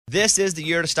This is the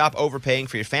year to stop overpaying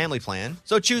for your family plan.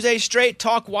 So choose a Straight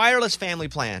Talk Wireless family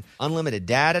plan. Unlimited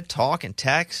data, talk, and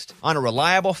text on a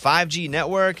reliable 5G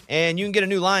network. And you can get a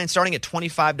new line starting at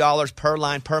 $25 per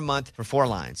line per month for 4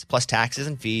 lines, plus taxes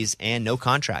and fees and no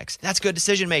contracts. That's good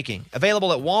decision making.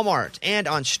 Available at Walmart and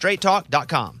on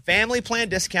straighttalk.com. Family plan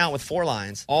discount with 4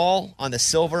 lines, all on the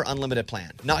Silver Unlimited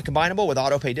plan. Not combinable with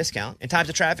auto pay discount. In times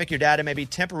of traffic, your data may be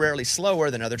temporarily slower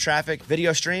than other traffic.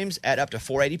 Video streams at up to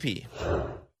 480p.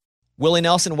 Willie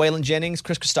Nelson, Waylon Jennings,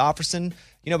 Chris Christopherson,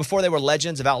 before they were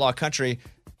legends of outlaw country,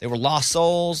 they were lost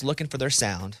souls looking for their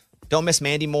sound. Don't miss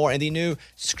Mandy Moore and the new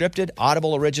scripted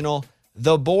Audible original,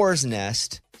 The Boar's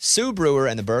Nest, Sue Brewer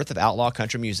and the Birth of Outlaw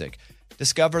Country Music.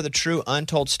 Discover the true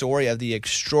untold story of the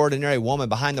extraordinary woman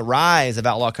behind the rise of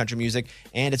outlaw country music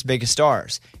and its biggest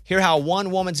stars. Hear how one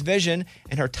woman's vision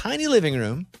in her tiny living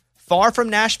room, far from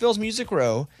Nashville's Music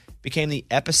Row, became the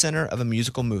epicenter of a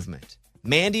musical movement.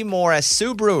 Mandy Moore as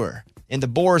Sue Brewer in The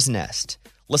Boar's Nest.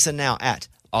 Listen now at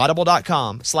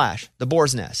audible.com/The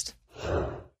Boar's Nest.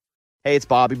 Hey, it's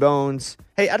Bobby Bones.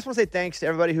 Hey, I just want to say thanks to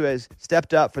everybody who has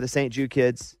stepped up for the St. Jude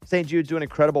kids. St. Jude's doing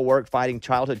incredible work fighting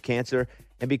childhood cancer.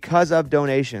 And because of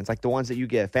donations like the ones that you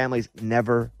give, families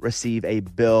never receive a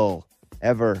bill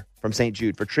ever from St.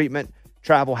 Jude for treatment,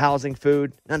 travel, housing,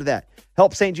 food, none of that.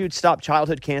 Help St. Jude stop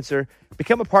childhood cancer.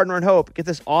 Become a partner in hope. Get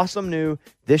this awesome new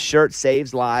This Shirt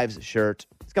Saves Lives shirt.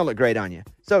 It's going to look great on you.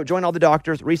 So join all the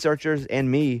doctors, researchers,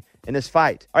 and me in this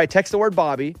fight. All right, text the word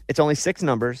Bobby. It's only 6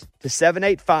 numbers to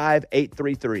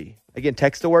 785-833. Again,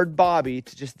 text the word Bobby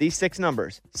to just these 6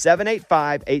 numbers,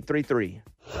 785-833.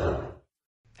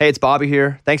 Hey, it's Bobby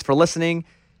here. Thanks for listening,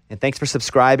 and thanks for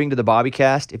subscribing to the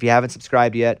Bobbycast. If you haven't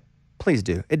subscribed yet, please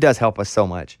do. It does help us so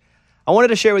much. I wanted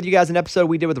to share with you guys an episode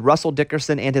we did with Russell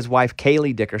Dickerson and his wife,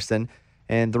 Kaylee Dickerson.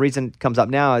 And the reason it comes up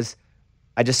now is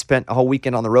I just spent a whole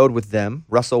weekend on the road with them.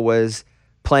 Russell was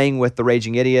playing with the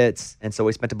Raging Idiots, and so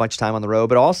we spent a bunch of time on the road,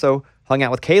 but also hung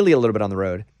out with Kaylee a little bit on the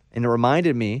road. And it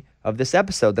reminded me of this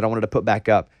episode that I wanted to put back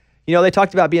up. They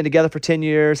talked about being together for 10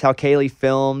 years, how Kaylee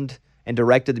filmed and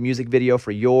directed the music video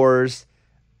for Yours.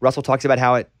 Russell talks about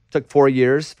how it took 4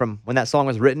 years from when that song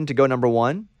was written to go number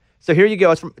 1. So here you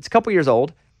go. It's a couple years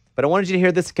old, but I wanted you to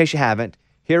hear this in case you haven't.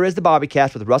 Here is the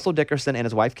Bobbycast with Russell Dickerson and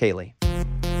his wife, Kaylee.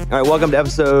 All right, welcome to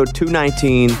episode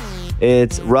 219.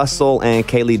 It's Russell and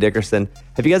Kaylee Dickerson.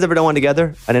 Have you guys ever done one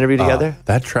together? An interview together?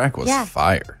 That track was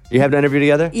fire. You have done an interview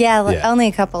together? Yeah, only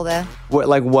a couple though.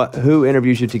 What? Who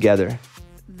interviews you together?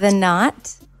 The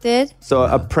Knot did. So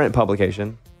a print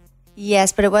publication.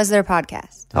 Yes, but it was their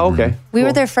podcast. Oh, okay. We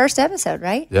were their first episode,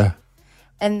 right? Yeah.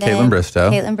 And then Caitlin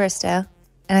Bristow.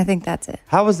 And I think that's it.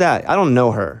 How was that? I don't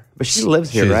know her, but she lives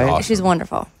here, right? Awesome. She's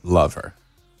wonderful. Love her.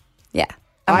 Yeah.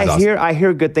 I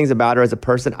hear good things about her as a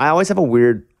person. I always have a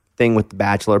weird thing with the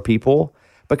Bachelor people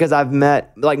because I've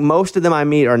met, most of them I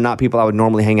meet are not people I would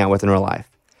normally hang out with in real life.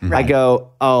 Right. I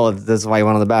go, oh, this is why you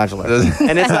went on The Bachelor.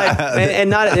 And it's like, and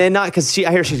not because I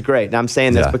hear she's great. And I'm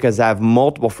saying this because I have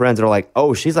multiple friends that are like,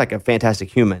 oh, she's like a fantastic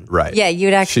human. Right. Yeah,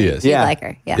 you'd actually like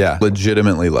her. Yeah. Yeah.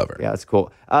 Legitimately love her. Yeah, that's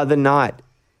cool. The Knot,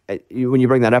 when you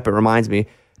bring that up, it reminds me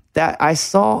that I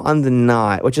saw on The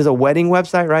Knot, which is a wedding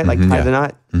website, right? Like Tie the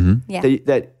Knot. Mm-hmm. Yeah.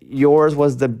 That Yours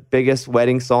was the biggest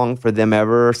wedding song for them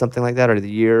ever, or something like that, or the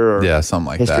year, or something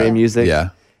like history that. of music. Yeah,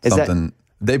 is something.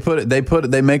 They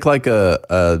make like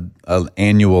a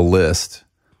annual list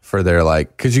for their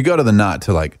because you go to The Knot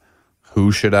to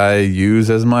who should I use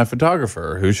as my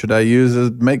photographer? Who should I use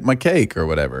as make my cake or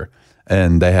whatever?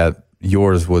 And they had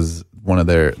Yours was one of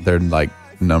their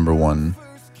number one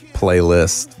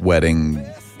playlist wedding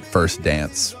first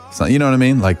dance. So, you know what I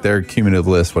mean? Like their cumulative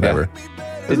list, whatever. Yeah.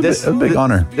 It's a big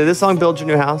honor. Did this song build your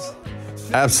new house?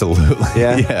 Absolutely.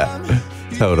 Yeah. Yeah.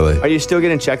 Totally. Are you still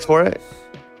getting checks for it?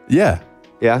 Yeah.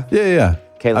 Yeah? Yeah.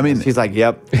 Kayla, I mean, she's like,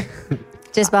 yep.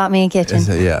 Just bought me a kitchen.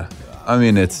 Yeah. I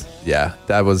mean,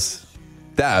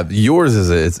 Yours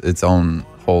is its own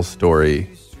whole story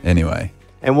anyway.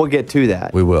 And we'll get to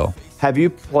that. We will. Have you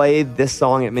played this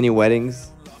song at many weddings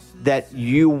that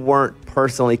you weren't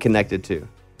personally connected to?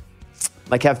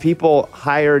 Have people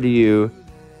hired you?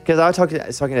 Because I was talking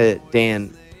to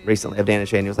Dan recently, of Dan and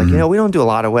Shane. He was like, we don't do a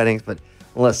lot of weddings, but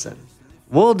listen,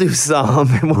 we'll do some.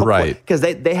 Right. Because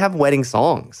they have wedding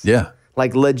songs. Yeah.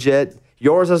 Legit.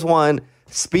 Yours is one.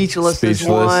 Speechless is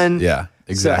one. Yeah,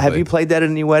 exactly. So have you played that at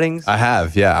any weddings? I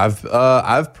have, yeah.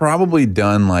 I've probably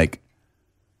done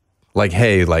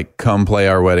hey, come play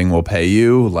our wedding, we'll pay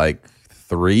you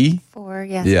 3. 4,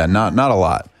 yeah. Yeah, not a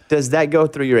lot. Does that go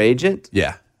through your agent?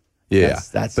 Yeah. Yeah.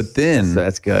 But then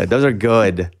that's good. Those are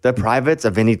good. The privates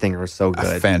of anything are so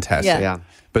good. Fantastic. Yeah.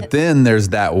 But then there's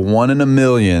that 1 in a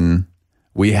million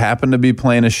we happen to be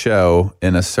playing a show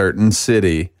in a certain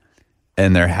city,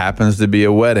 and there happens to be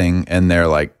a wedding, and they're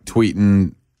like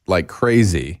tweeting like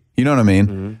crazy. You know what I mean?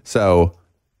 Mm-hmm. So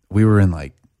we were in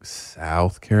like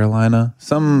South Carolina,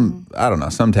 some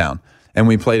town, and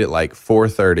we played at like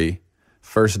 4:30.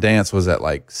 First dance was at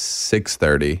like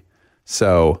 6:30.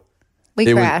 So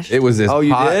we crashed. It was this. Oh,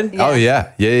 you did? Yeah. Oh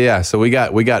yeah. So we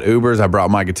got Ubers. I brought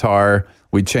my guitar.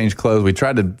 We changed clothes. We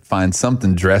tried to find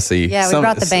something dressy. Yeah, we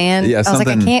brought the band. Yeah, I was like,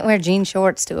 I can't wear jean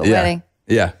shorts to a wedding.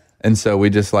 Yeah. And so we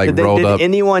just like rolled up. Did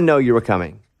anyone know you were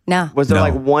coming? No. Was there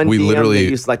like one we DM literally,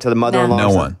 that you like to the mother-in-law? No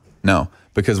one. No.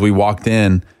 Because we walked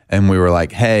in and we were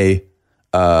like, hey,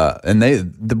 and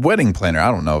the wedding planner,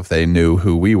 I don't know if they knew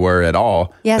who we were at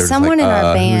all. Yeah, someone in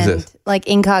our band, like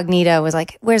incognito, was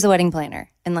like, where's the wedding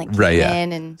planner? And like came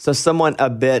in and so someone a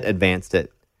bit advanced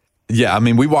it. Yeah, I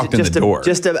mean, we walked in the door.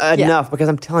 Just enough, because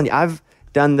I'm telling you, I've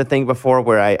done the thing before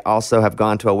where I also have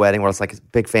gone to a wedding where it's like a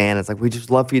big fan. It's like, we just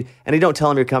love you. And you don't tell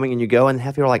them you're coming and you go, and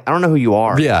half people are like, I don't know who you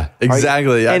are. Yeah,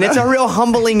 exactly. And it's a real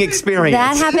humbling experience.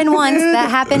 That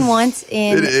happened once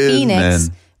in Phoenix.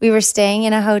 Man. We were staying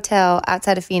in a hotel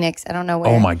outside of Phoenix. I don't know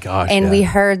where. Oh my gosh. And we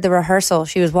heard the rehearsal.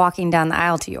 She was walking down the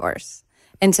aisle to yours.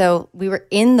 And so we were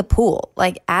in the pool,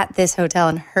 like at this hotel,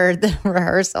 and heard the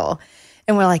rehearsal.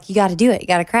 And we're like, you got to do it. You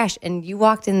got to crash. And you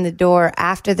walked in the door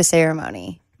after the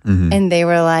ceremony. Mm-hmm. And they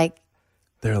were like,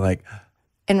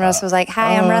 and Russ was like,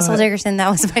 hi, I'm Russell Dickerson.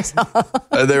 That was my song.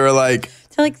 They were like,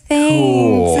 they're like, thanks.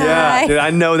 Cool. Yeah, dude,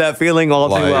 I know that feeling all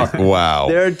too well. Wow.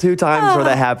 There are 2 times where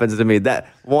that happens to me. That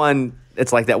one,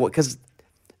 it's like that because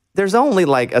there's only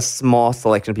like a small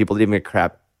selection of people that give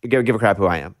a crap who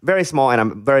I am. Very small, and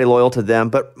I'm very loyal to them.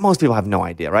 But most people have no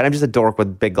idea, right? I'm just a dork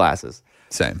with big glasses.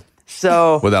 Same.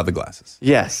 So without the glasses.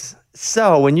 Yes.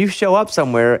 So when you show up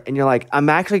somewhere and you're like, I'm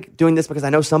actually doing this because I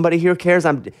know somebody here cares.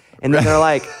 And then they're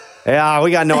like, yeah,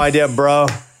 we got no idea, bro.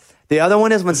 The other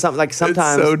one is when sometimes it's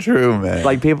so true, man.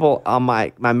 Like people on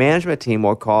my management team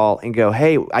will call and go,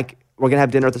 hey, we're gonna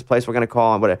have dinner at this place. We're gonna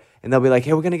call and whatever, and they'll be like,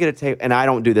 hey, we're gonna get a table. And I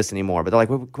don't do this anymore, but they're like,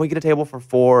 can we get a table for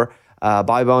 4?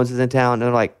 Bobby Bones is in town, and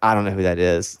they're like, I don't know who that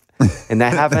is. And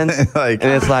that happens, and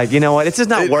it's like, you know what? It's just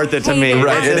not worth it to me.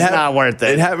 Right? It's just not worth it.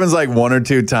 It happens like 1 or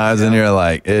 2 times, and you're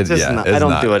like, I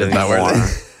don't do it anymore.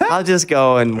 I'll just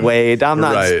go and wait. I'm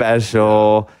not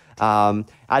special.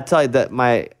 I tell you that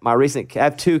I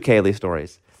have 2 Kaylee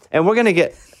stories, and we're gonna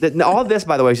get all this.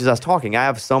 By the way, as I was talking, I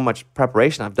have so much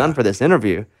preparation I've done for this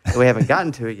interview that we haven't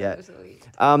gotten to it yet.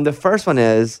 The first one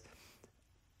is,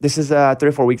 this is 3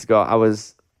 or 4 weeks ago. I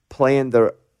was playing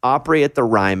the Opry at the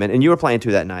Ryman, and you were playing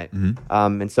too that night.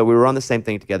 Mm-hmm. And so we were on the same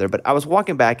thing together. But I was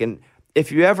walking back, and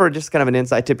if you ever, just kind of an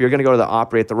inside tip, you're going to go to the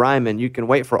Opry at the Ryman, you can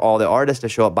wait for all the artists to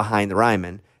show up behind the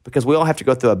Ryman, because we all have to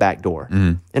go through a back door.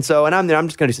 Mm-hmm. And so, and I'm there, I'm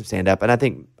just going to do some stand-up, and I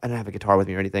think I don't have a guitar with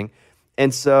me or anything.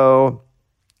 And so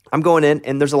I'm going in,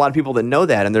 and there's a lot of people that know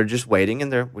that, and they're just waiting,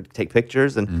 and we take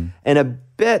pictures, and a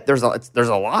bit there's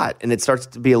a lot, and it starts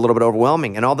to be a little bit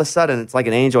overwhelming. And all of a sudden, it's like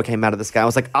an angel came out of the sky. I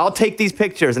was like, I'll take these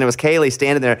pictures, and it was Kaylee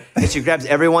standing there, and she grabs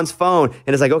everyone's phone,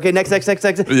 and it's like, okay, next,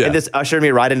 and just ushered me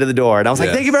right into the door. And I was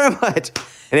like, thank you very much.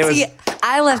 And it was.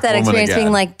 I left that experience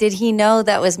being like, did he know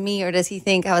that was me, or does he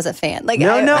think I was a fan? Like,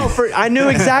 I knew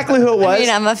exactly who it was. I mean,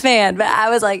 I'm a fan, but I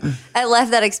was like, I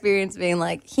left that experience being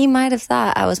like, he might have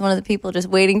thought I was one of the people just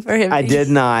waiting for him. I did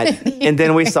not. And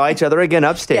then we saw each other again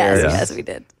upstairs. Yes, we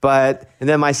did. And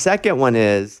then my second one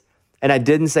is, and I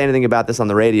didn't say anything about this on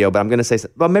the radio, but I'm going to say,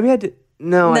 well, maybe I did.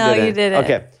 No, I didn't. You didn't.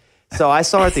 Okay. So I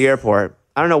saw her at the airport.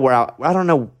 I don't know where I don't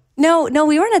know. No,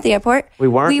 we weren't at the airport. We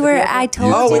weren't? We were, I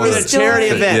told you we the did a charity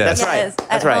story. event. Yes.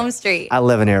 That's right. At Home Street. I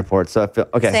live in airports, so I feel,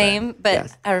 okay. Same,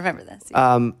 but I remember this.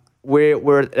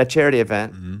 We're at a charity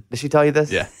event. Mm-hmm. Did she tell you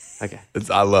this? Yeah. Okay.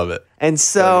 I love it. And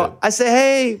so I say,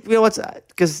 hey, you know what's,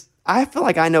 because I feel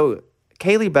like I know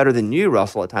Kaylee better than you,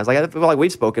 Russell, at times. Like I feel like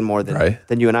we've spoken more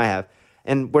than you and I have.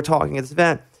 And we're talking at this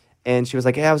event, and she was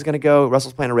like, hey, I was going to go.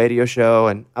 Russell's playing a radio show,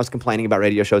 and I was complaining about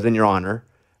radio shows in your honor.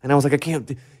 And I was like, I can't.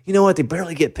 You know what? They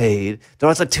barely get paid.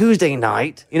 It's like Tuesday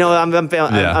night. You know, I'm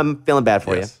feeling bad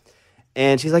for you.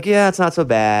 And she's like, yeah, it's not so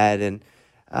bad.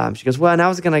 And she goes, well, and I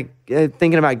was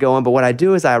thinking about going, but what I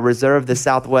do is I reserve the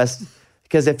Southwest,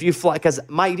 because if you fly, because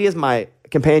Mike D is my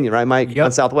companion, right, Mike,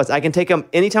 on Southwest. I can take him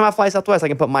anytime I fly Southwest. I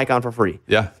can put Mike on for free.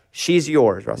 Yeah, she's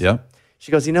yours, Russell. Yeah.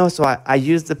 She goes, so I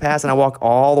use the pass and I walk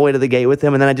all the way to the gate with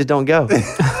him, and then I just don't go.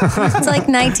 It's like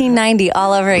 1990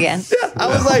 all over again. I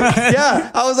was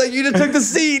like, you just took the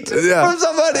seat from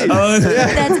somebody.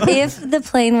 That's if the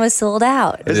plane was sold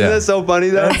out. Isn't that so funny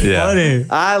though? Yeah. Funny.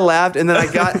 I laughed, and then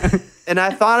and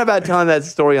I thought about telling that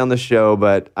story on the show,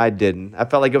 but I didn't. I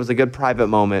felt like it was a good private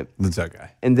moment. That's okay.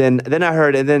 And then I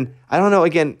heard, and then I don't know,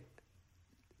 again,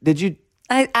 Did you?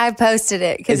 I posted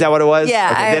it. Is that what it was? Yeah.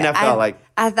 Okay, then I felt like.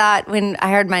 I thought when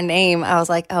I heard my name, I was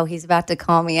like, oh, he's about to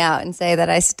call me out and say that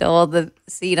I stole the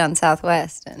seat on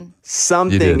Southwest. And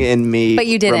Something in me But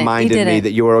you didn't. reminded You didn't. me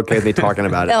that you were okay with me talking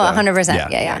about it. no, though.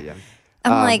 100%. Yeah.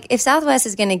 I'm like, if Southwest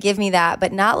is going to give me that,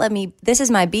 but not let me, this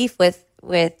is my beef with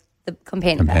the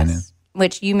companion pass,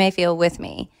 which you may feel with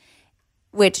me,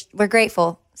 which we're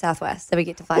grateful, Southwest, that we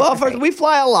get to fly. Well, for free. we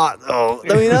fly a lot, though.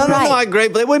 I mean, I don't know how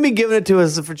great, but they wouldn't be giving it to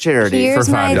us for charity. Here's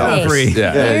for my $5. thing. Free.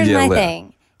 Yeah. Here's Yeah, my lit.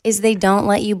 thing, is they don't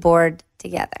let you board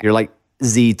together. You're like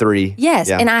Z3. Yes,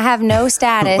 Yeah. and I have no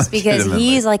status because Legitimately.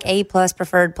 he's like A+,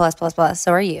 preferred plus.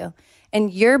 So are you.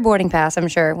 And your boarding pass, I'm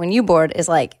sure, when you board is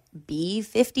like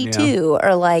B52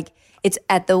 or like it's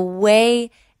at the way.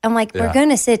 I'm like, we're going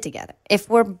to sit together. If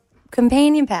we're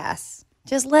companion pass,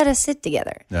 just let us sit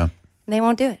together. Yeah. And they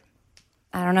won't do it.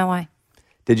 I don't know why.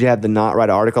 Did you have to not write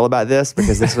an article about this?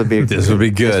 Because this would be This would be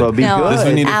good. This would be No. good. This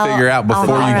we need to I'll- figure out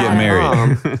before I'll you get write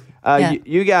it. married. Yeah.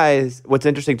 You guys, what's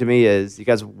interesting to me is you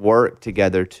guys work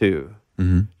together too.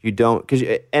 Mm-hmm. You don't,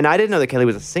 and I didn't know that Kelly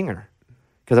was a singer.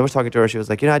 Because I was talking to her, she was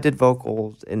like, I did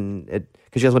vocals, and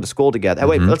because you guys went to school together. Mm-hmm.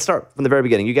 Wait, let's start from the very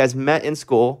beginning. You guys met in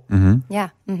school Yeah.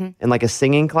 Mm-hmm. in like a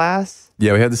singing class.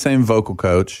 Yeah, we had the same vocal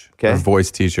coach Okay. or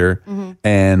voice teacher.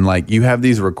 And like you have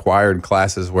these required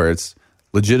classes where it's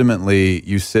legitimately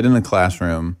you sit in a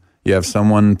classroom, you have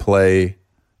someone play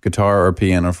guitar or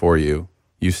piano for you,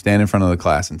 you stand in front of the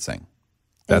class and sing.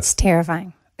 It's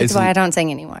terrifying. That's it's- why I don't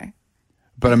sing anymore.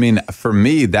 But I mean, for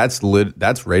me, that's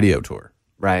radio tour.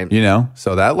 Right. You know?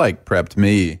 So that like prepped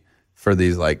me for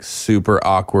these like super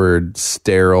awkward,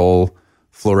 sterile,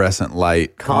 fluorescent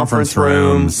light conference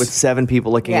rooms. with 7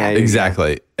 people looking Yeah. at you.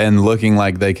 Exactly. And looking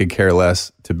like they could care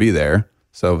less to be there.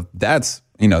 So that's,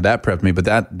 that prepped me, but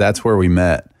that's where we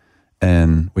met.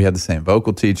 And we had the same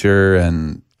vocal teacher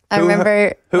and I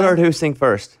remember Who heard who sing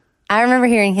first? I remember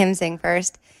hearing him sing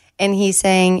first, and he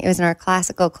sang. It was in our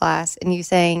classical class, and you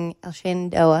sang El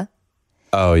Shenandoah.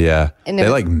 oh yeah. And They it-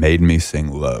 like made me sing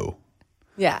low.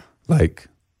 Yeah. Like,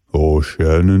 oh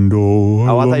Shenandoah.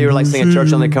 Oh, I thought you were like singing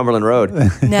Church on the Cumberland Road.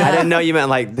 No. I didn't know you meant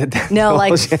like No,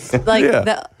 like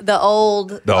Yeah. the old.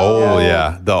 The old,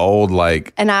 yeah. The old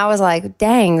like And I was like,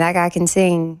 dang, that guy can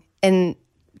sing. And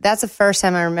that's the first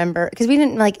time I remember because we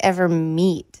didn't like ever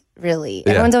meet really.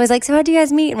 Everyone's always like, so how'd you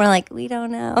guys meet? And we're like, we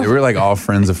don't know. we were like all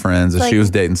friends of friends. If Like- she was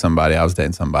dating somebody, I was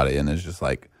dating somebody, and it's just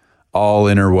like all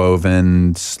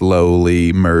interwoven,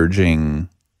 slowly merging.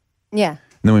 Yeah. And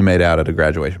then we made out at a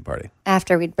graduation party.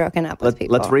 After we'd broken up with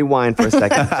people. Let's rewind for a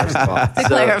second. First of all. So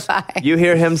clarify. You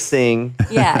hear him sing,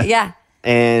 Yeah. Yeah.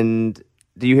 and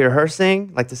do you hear her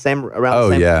sing like the same around? Oh,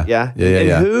 the same, yeah. yeah, Yeah, And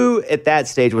yeah. who at that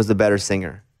stage was the better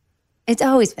singer? It's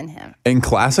always been him. In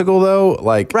classical though,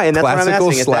 like Right, and that's what I'm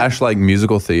classical asking, is / like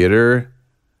musical theater,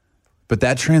 but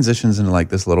that transitions into like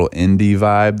this little indie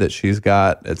vibe that she's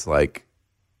got. It's like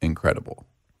incredible.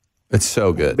 It's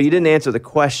so good. But you didn't answer the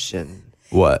question.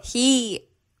 What? I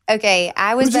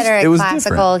was was better just- it at was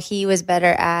classical. He was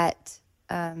better at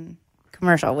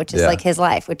commercial, which is Yeah. like his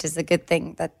life, which is a good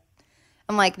thing. That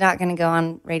I'm like not going to go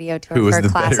on radio tour Who was for the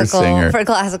better classical singer? for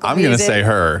classical. I'm gonna music. say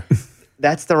her.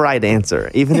 That's the right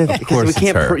answer, even if because course we it's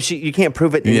can't. her. You can't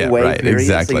prove it Yeah, anyway. right, Period,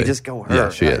 exactly. So you just go her. Yeah,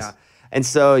 she is. And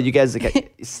so you guys,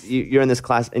 you're in this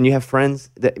class, and you have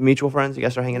friends, mutual friends. You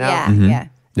guys are hanging out. Yeah, Mm-hmm. yeah.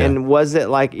 And was it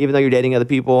like, even though you're dating other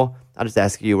people, I'll just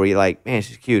ask you, were you like, man,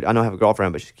 she's cute. I don't have a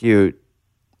girlfriend, but she's cute.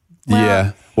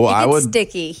 Yeah. Well, It I gets would.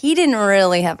 sticky. He didn't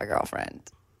really have a girlfriend.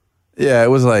 Yeah, it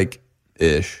was like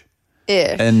ish.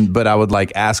 Ish. But I would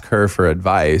like ask her for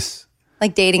advice.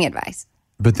 Like dating advice.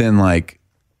 But then like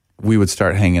we would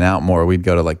start hanging out more. We'd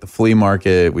go to like the flea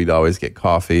market. We'd always get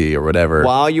coffee or whatever.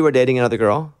 While you were dating another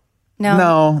girl? No.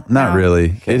 No, not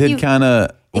really. It You- had kind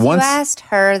of If once. you asked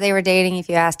her, they were dating. If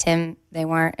you asked him, they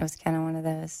weren't. It was kind of one of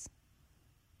those.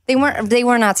 They weren't. They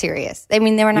were not serious. I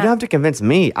mean, they were You not. don't have to convince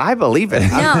me. I believe it.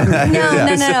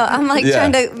 No. I'm like Yeah.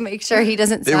 trying to make sure he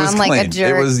doesn't it was sound like a clean.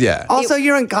 jerk. It was yeah. Also,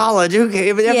 you're in college. Okay,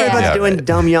 everybody's Yeah, doing right.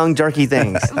 dumb, young, jerky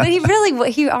things. But he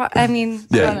really. I mean.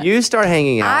 I Yeah. don't know. You start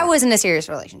hanging out. I was in a serious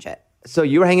relationship. So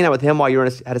you were hanging out with him while you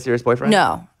had a serious boyfriend?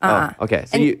 No. Oh, okay.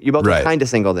 So And- you both were Right. kind of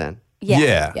single then. Yeah.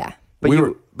 Yeah. Yeah.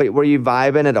 But but were you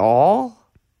vibing at all?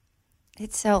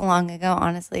 It's so long ago.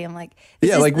 Honestly, I'm like.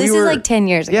 Yeah, like we this were- is like 10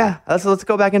 years ago. Yeah. Let's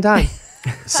go back in time.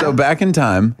 So back in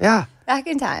time, Yeah. Back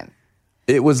in time.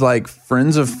 it was like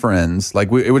friends of friends.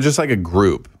 Like it was just like a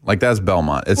group. Like that's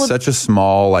Belmont. It's such a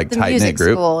small, like The tight knit music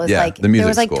group. school is yeah, like the music there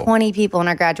was like school. 20 people in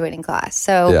our graduating class.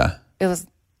 So Yeah. it was.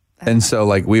 And so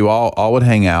like we all would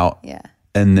hang out. Yeah.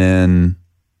 And then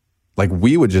like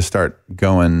we would just start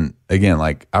going again.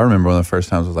 Like I remember one of the first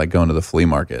times was like going to the flea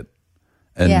market.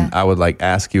 and Yeah. I would like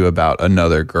ask you about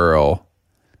another girl,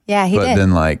 Yeah, he but did.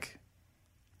 then like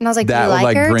And I was like, do that you would like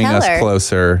like her? bring Tell us her.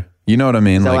 closer. You know what I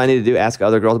mean? Is that what I Like, need to do? Ask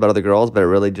other girls about other girls, but it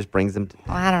really just brings them.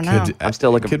 Well, I don't know. I'm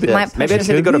still looking for Could be. tips. Might Maybe I push just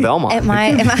need to go to him. Belmont. It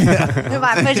might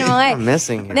push him away. I'm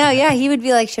missing here. No, yeah, he would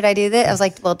be like, should I do this? I was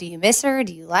like, well, do you miss her?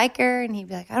 Do you like her? And he'd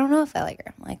be like, I don't know if I like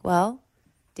her. I'm like, well,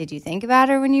 did you think about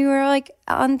her when you were like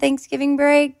on Thanksgiving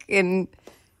break? And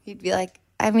he'd be like,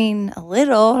 I mean, a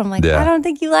little. I'm like, Yeah. I don't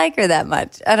think you like her that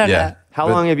much. I don't know. How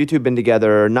But long have you two been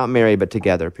together? Not married, but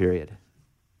together, period.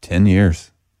 10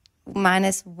 years.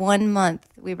 Minus 1 month,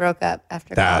 we broke up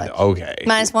after That college. okay.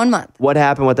 Minus 1 month. What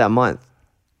happened with that month?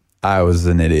 I was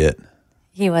an idiot.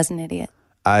 He was an idiot.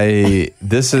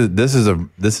 This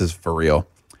is for real.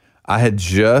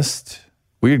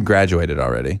 We had graduated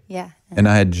already. Yeah. And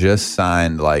I had just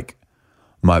signed like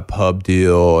my pub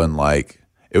deal, and like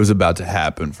it was about to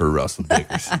happen for Russell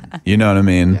Dickerson. You know what I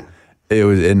mean? Yeah. It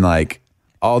was in like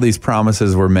all these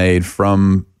promises were made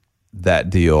from that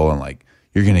deal, and like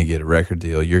you're gonna get a record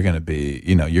deal, you're gonna be,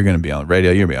 you're gonna be on the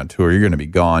radio, you're gonna be on tour, you're gonna be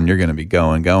gone, you're gonna be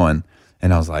going.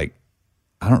 And I was like,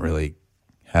 I don't really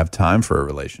have time for a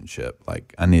relationship.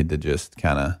 Like I need to just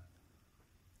kind of.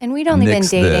 And we'd only been Nix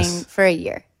dating this. for a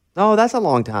year. Oh, that's a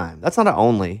long time. That's not an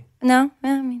only. No,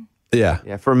 I mean, Yeah.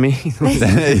 Yeah, for me. Holy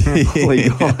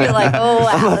God. you're like, oh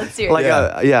wow, let's hear Like,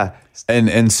 it. yeah.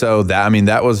 And so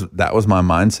that was my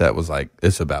mindset, was like,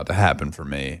 it's about to happen for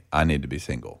me. I need to be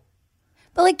single.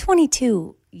 But like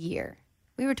 22 year.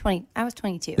 We were 20. I was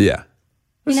 22. Yeah.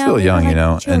 We're You know, still we were young, like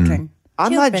And Children.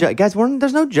 I'm not, guys,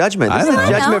 there's no judgment. This is a know.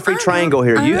 judgment-free I know. triangle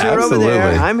here. You two are over there.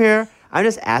 Absolutely. I'm here. I'm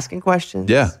just asking questions.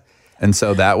 yeah. And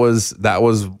so that was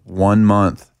 1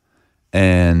 month.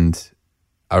 And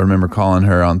I remember calling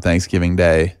her on Thanksgiving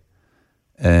Day,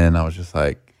 and I was just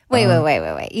like, Wait. You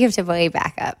have to way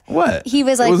back up. what? He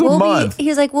was It like, was a month. he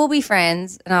was like, we'll be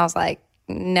friends. And I was like,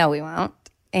 no, we won't.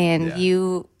 And Yeah.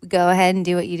 you go ahead and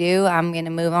do what you do. I'm going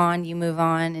to move on. You move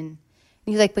on. And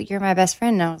he was like, but you're my best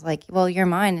friend. And I was like, well, you're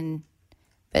mine.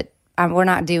 But we're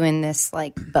not doing this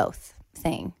like both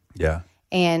thing. Yeah.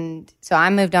 And so I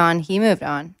moved on. He moved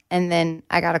on. And then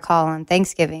I got a call on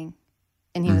Thanksgiving.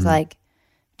 And he was like,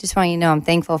 just want you to know I'm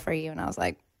thankful for you. And I was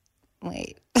like,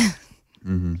 wait.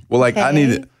 Well, like I Okay.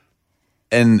 need,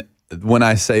 and when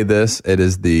I say this, it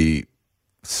is the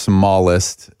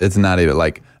smallest. It's not even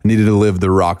like I needed to live the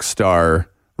rock star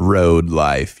road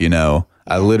life.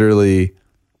 I literally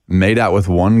made out with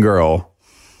one girl,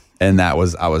 and I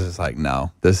was just like,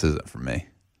 no, this isn't for me.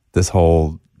 This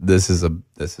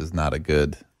is not a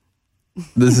good.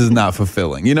 This is not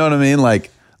fulfilling. You know what I mean? Like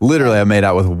literally, I made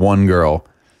out with one girl,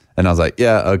 and I was like,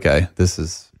 yeah, okay,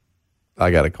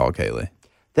 I got to call Kaylee.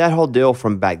 That whole deal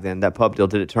from back then, that pub deal,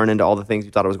 did it turn into all the things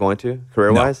you thought it was going to,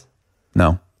 career-wise?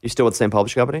 No. You still with the same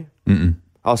publishing company? Mm-mm.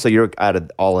 Oh, so you're out of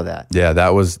all of that. Yeah,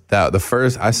 that was the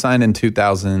first I signed in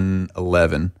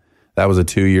 2011. That was a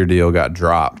 2-year deal, got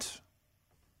dropped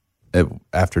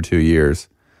after 2 years.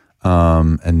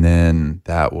 And then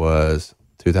that was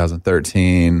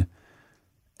 2013,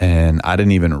 and I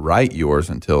didn't even write Yours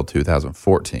until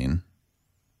 2014.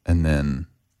 And then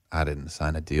I didn't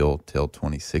sign a deal till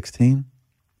 2016.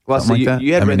 Well, so Something like that.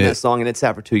 you had I mean, written that song and it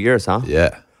sat for 2 years, huh?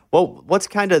 Yeah. Well, what's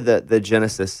kind of the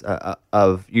genesis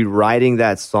of you writing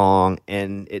that song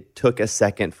and it took a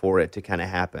second for it to kind of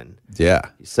happen? Yeah.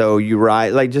 So you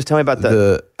write, like, just tell me about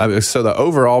So the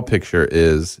overall picture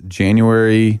is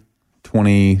January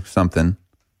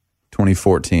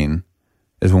 2014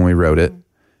 is when we wrote it.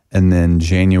 And then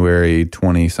January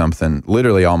 20-something,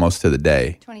 literally almost to the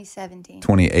day, 2017.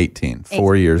 2018,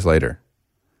 4 years later.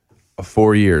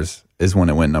 4 years is when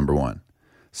it went number one.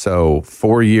 So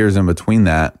 4 years in between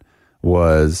that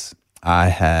was I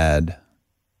had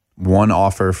one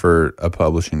offer for a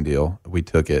publishing deal. We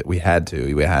took it. We had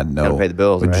to. We had no. Gotta pay the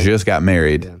bills, We right? just got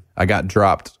married. Yeah. I got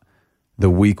dropped the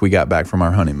week we got back from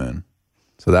our honeymoon.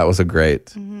 So that was a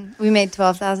great. We made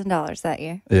 $12,000 that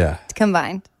year Yeah.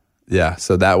 combined. Yeah,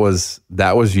 so that was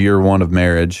year one of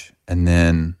marriage, and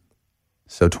then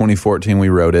so 2014 we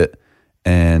wrote it,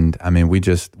 and I mean we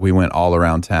went all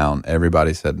around town.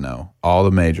 Everybody said no. All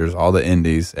the majors, all the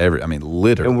indies,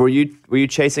 literally. And were you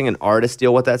chasing an artist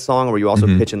deal with that song, or were you also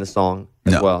pitching the song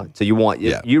as No. well? So you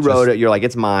Yeah, wrote it. You're like,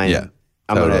 it's mine. Yeah,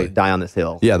 I'm totally. gonna die on this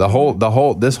hill. Yeah,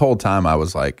 this whole time I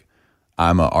was like,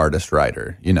 I'm an artist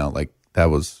writer. Like that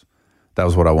was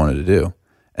what I wanted to do,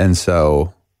 and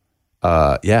so.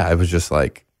 It was just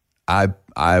like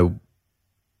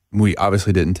we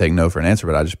obviously didn't take no for an answer,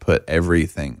 but I just put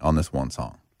everything on this one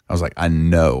song. I was like, I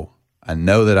know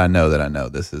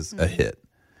this is a hit,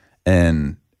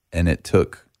 and it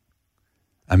took,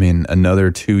 another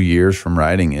 2 years from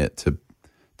writing it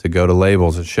to to go to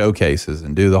labels and showcases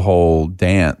and do the whole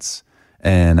dance.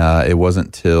 And it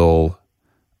wasn't till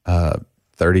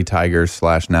 30 Tigers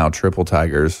 / now Triple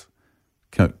Tigers,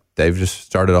 they've just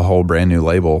started a whole brand new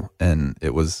label, and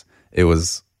it was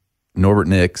Norbert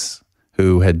Nix,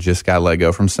 who had just got let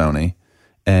go from Sony,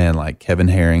 and like Kevin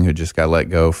Herring, who just got let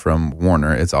go from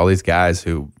Warner. It's all these guys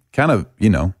who kind of,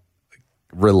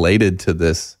 related to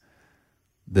this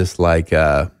like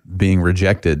being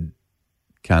rejected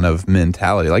kind of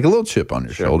mentality, like a little chip on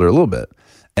your shoulder a little bit.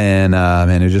 And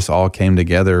it just all came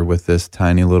together with this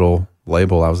tiny little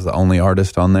label. I was the only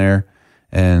artist on there,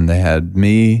 and they had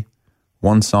me,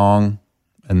 one song,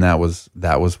 and that was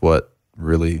what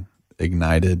really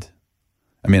ignited.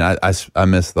 I mean, I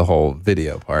missed the whole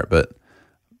video part, but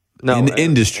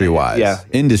industry wise,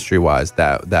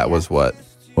 that was what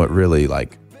really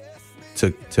like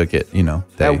took it.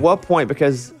 At what point?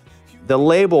 Because the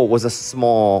label was a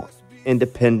small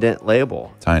independent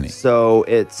label, tiny. So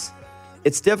it's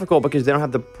difficult because they don't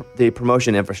have the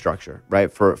promotion infrastructure,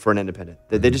 right? For an independent,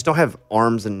 they just don't have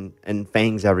arms and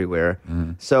fangs everywhere.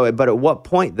 So, but at what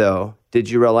point though did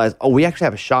you realize, oh, we actually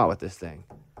have a shot with this thing?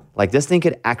 Like this thing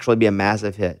could actually be a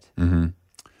massive hit.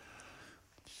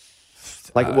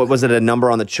 Like, what was it? A number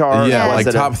on the chart? Yeah, Was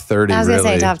like it top 30. I was really.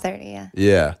 gonna say top 30. Yeah.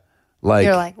 Yeah, like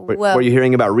You're like, whoa. Were you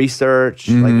hearing about research?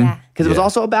 Yeah. Because it was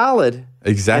also a ballad.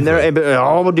 Exactly. And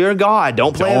oh dear God,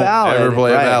 don't play a ballad. Ever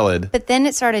play Right. a ballad. But then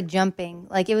it started jumping.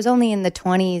 Like it was only in the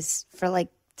 20s for like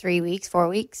 3 weeks, 4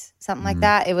 weeks, something like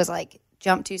that. It was like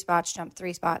jump 2 spots, jump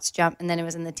 3 spots, jump, and then it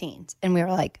was in the teens. And we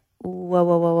were like,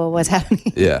 whoa, what's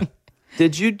happening? Yeah.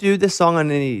 Did you do this song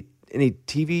on any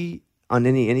TV, on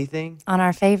anything? On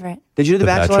our favorite. Did you do The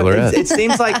The Bachelor? Bachelorette. It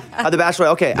seems like The Bachelor.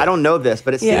 Okay, I don't know this,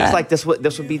 but it seems Yeah. like this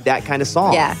would be that kind of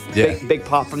song. Yeah. Yeah. Big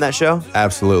pop from that show.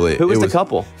 Absolutely. Who was It the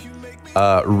couple?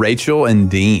 Rachel and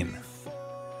Dean.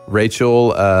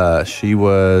 Rachel, she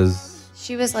was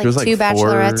She was like she was like 2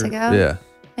 bachelorettes 4 ago. Yeah.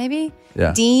 Maybe?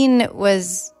 Yeah. Dean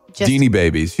was just. Deanie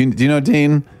Babies. Do you know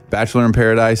Dean? Bachelor in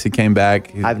Paradise. He came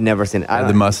back. I've never seen it. Had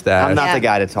the mustache. I'm not Yeah. the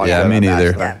guy to talk Yeah, about me The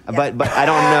neither. Bachelor. Yeah. But I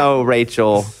don't know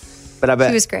Rachel. But I bet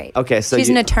She was great. Okay, so she's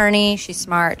an attorney. She's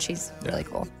smart. She's really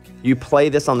cool. you play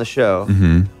this on the show.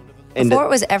 And Before it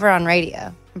was ever on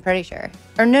radio, I'm pretty sure.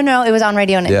 Or no, it was on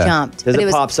radio and it Yeah. jumped. does but it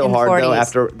was pop so in the hard though 40s.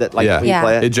 after that? Like Yeah. when you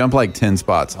play It it. jumped like 10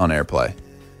 spots on airplay.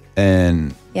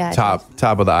 And Yeah, it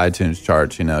top of the iTunes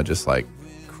charts, just like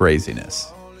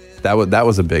craziness. That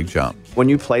was a big jump. When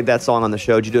you played that song on the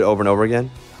show, did you do it over and over again?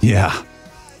 Yeah.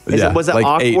 Was it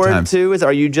like 8 awkward times. too?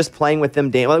 Are you just playing with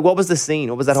them? Like, what was the scene?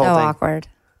 What was that So whole thing? awkward.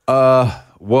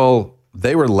 Well,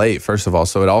 they were late, first of all.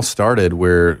 So it all started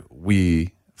where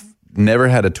we never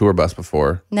had a tour bus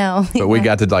before. No. But we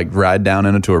got to like ride down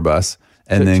in a tour bus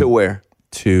and then To where?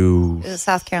 to It was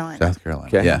South Carolina. South Carolina.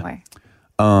 Okay. Yeah. Somewhere.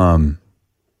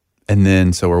 And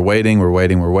then so we're waiting.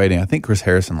 I think Chris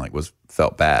Harrison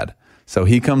felt bad. So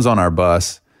he comes on our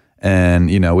bus and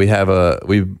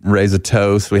we raise a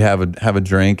toast, we have a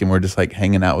drink, and we're just like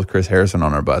hanging out with Chris Harrison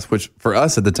on our bus, which for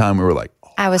us at the time we were like, oh,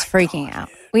 I was freaking out.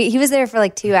 He was there for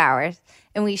like 2 hours,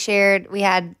 and we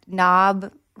had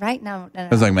Knob, right? No.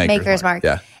 It was like Maker's Mark,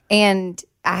 yeah. And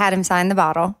I had him sign the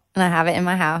bottle, and I have it in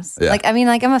my house. Yeah.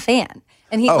 I'm a fan.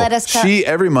 And he let us come. she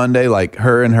every Monday, like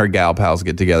her and her gal pals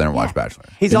get together and watch Bachelor.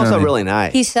 He's You know also what I mean? really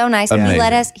nice. He's so nice. And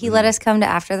Amazing. he let us come to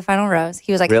after the final rose.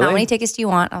 He was like, Really? how many tickets do you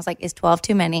want? I was like, is 12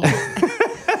 too many?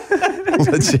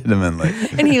 Legitimately.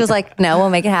 And he was like, no, we'll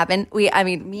make it happen. Me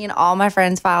and all my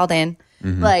friends filed in.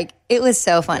 Mm-hmm. Like, it was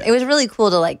so fun. It was really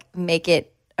cool to like make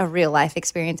it a real life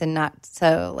experience and not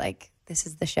so like, this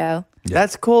is the show.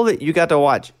 That's cool that you got to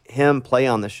watch him play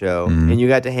on the show and you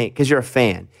got to hang because you're a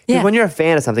fan. 'Cause Yeah. when you're a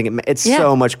fan of something, it's Yeah.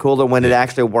 so much cooler when it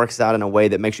actually works out in a way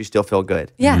that makes you still feel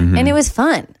good. Yeah. And it was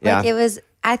fun. Like, Yeah.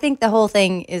 I think the whole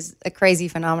thing is a crazy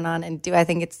phenomenon. And do I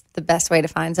think it's the best way to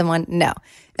find someone? No.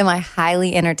 Am I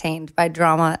highly entertained by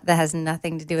drama that has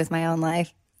nothing to do with my own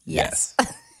life? Yes.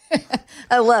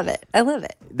 I love it.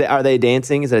 Are they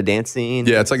dancing? Is it a dance scene?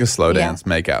 Yeah, it's like a slow Yeah. dance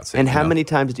make-out scene. And how you know? many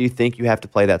times do you think you have to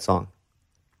play that song?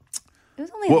 It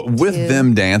was only Well, like with 2.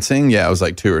 them dancing, yeah, it was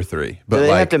like 2 or 3. But Do they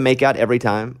like, have to make out every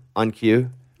time on cue?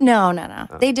 No.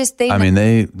 They I mean,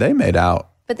 they made out.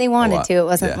 but they wanted lot. to. It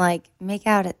wasn't Yeah. like make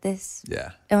out at this. Yeah.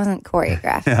 It wasn't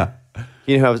choreographed.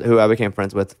 You know who I became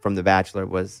friends with from The Bachelor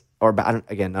was,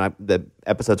 the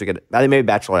episodes are good. I think maybe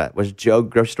Bachelorette was Joe,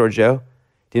 Grocery Store Joe.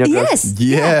 Do you know? Yes.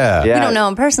 Yeah. Yeah. We don't know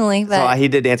him personally, but So he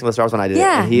did Dancing with the Stars when I did it.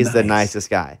 Yeah. And he's the nicest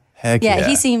guy. Heck yeah, yeah.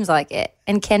 he seems like it.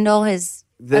 And Kendall are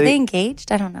they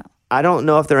engaged? I don't know. I don't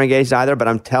know if they're engaged either, but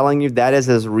I'm telling you, that is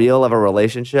as real of a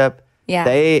relationship. Yeah.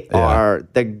 They are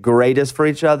the greatest for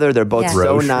each other. They're both Yeah. so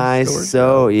Grocery nice. Store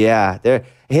So yeah,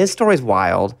 His story's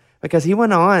wild because he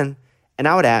went on, and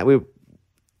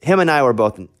him and I were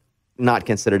both not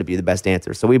considered to be the best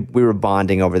dancers, so we were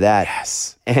bonding over that.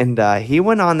 Yes. And he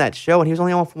went on that show, and he was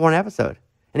only on for one episode,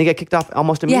 and he got kicked off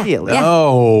almost immediately. Yeah.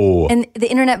 Oh. And the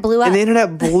internet blew up. And the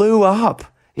internet blew up.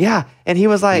 Yeah, and he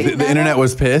was like, The internet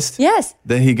was pissed? Yes.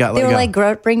 Then he got They were like,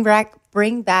 like,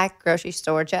 bring back Grocery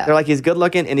Store Joe. they're like, he's good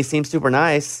looking and he seems super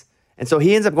nice. And so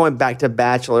he ends up going back to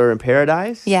Bachelor in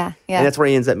Paradise. Yeah. And that's where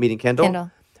he ends up meeting Kendall.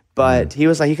 Kendall. But he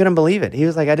was like, he couldn't believe it. He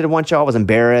was like, I did one show, I was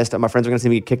embarrassed. My friends were going to see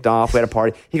me get kicked off. We had a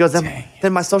party. He goes,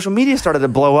 then my social media started to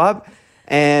blow up.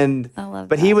 And I love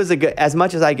but that. he was as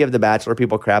much as I give the Bachelor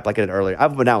people crap like I did earlier.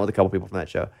 I've been out with a couple people from that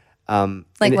show.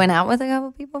 Went out with a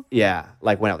couple people? Yeah,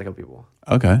 like went out with a couple people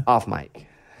okay. off mic.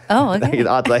 Oh, okay.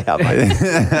 I'll tell you how.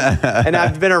 And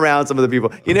I've been around some of the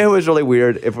people. You know who was really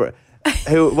weird?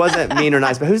 Who wasn't mean or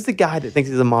nice, but who's the guy that thinks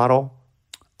he's a model?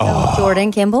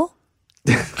 Jordan Kimball?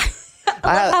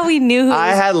 How we knew who I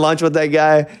had lunch with that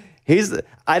guy.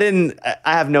 I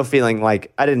have no feeling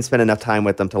like I didn't spend enough time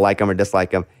with him to like him or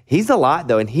dislike him. He's a lot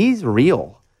though, and he's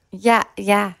real. Yeah.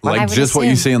 I Like would just what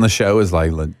you assume. see on the show is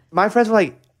like, My friends were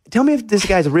like, tell me if this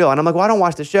guy's real. And I'm like, well, I don't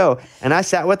watch the show. And I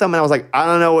sat with him and I was like, I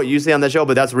don't know what you see on the show,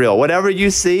 but that's real. Whatever you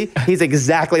see, he's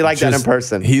exactly like that in just-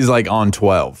 person. He's like on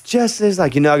 12. Just is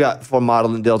like, I got 4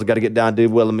 modeling deals. I got to get down to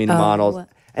Wilhelmina models.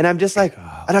 And I'm just like,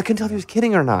 and I couldn't tell if he was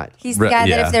kidding or not. He's the guy that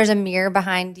Yeah. if there's a mirror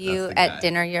behind you at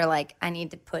dinner, you're like, I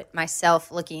need to put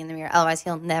myself looking in the mirror. Otherwise,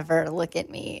 he'll never look at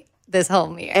me this whole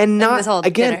mirror. And not, this whole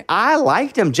again, dinner. I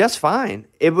liked him just fine.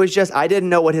 It was just, I didn't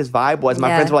know what his vibe was. My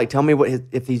Yeah. friends were like, tell me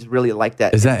if he's really like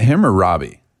that. Is that him or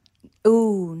Robbie?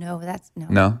 Ooh, no, that's no.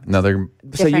 No, another.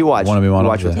 So you watch, Wanna be you model?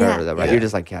 watch with Yeah. her, though, right? Yeah. You're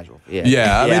just like casual. Yeah,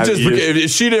 Yeah, I mean, just you- because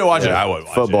if she didn't watch it, I would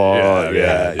watch Football, it.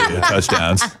 Yeah,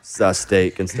 touchdowns.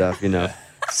 steak and stuff,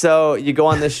 So you go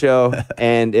on this show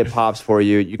and it pops for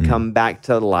you. You come back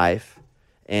to life,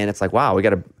 and it's like, wow, we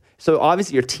got to. So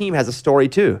obviously your team has a story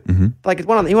too. Like he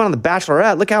went on the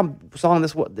Bachelorette. Look how strong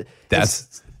this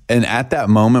was. And at that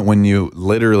moment when you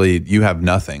have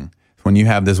nothing, when you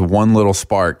have this one little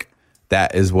spark,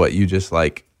 that is what you just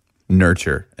like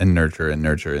nurture and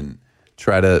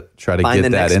try to Find get the that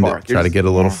next into, spark. try to get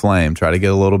a little flame, try to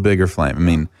get a little bigger flame. I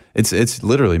mean, it's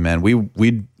literally, man,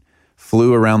 we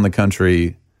flew around the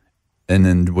country and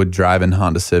then would drive in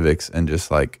Honda Civics and just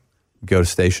like go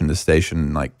station to station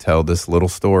and like tell this little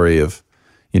story of,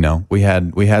 we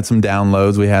had some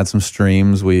downloads, we had some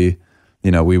streams,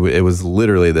 it was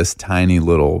literally this tiny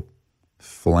little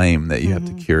flame that you have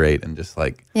to curate and just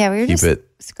like Yeah, we were keep just it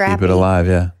scrappy. keep it alive.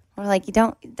 Yeah. We're like, you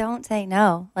don't say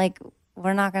no. Like,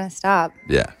 we're not going to stop.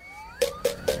 Yeah.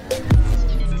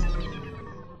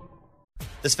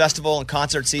 This festival and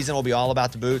concert season will be all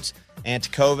about the boots, and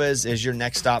Tecovas is your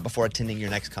next stop before attending your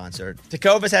next concert.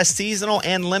 Tecovas has seasonal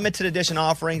and limited edition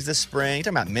offerings this spring. You're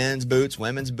talking about men's boots,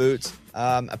 women's boots,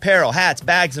 apparel, hats,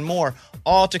 bags, and more.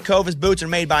 All Tecovas boots are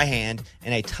made by hand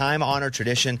in a time-honored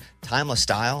tradition, timeless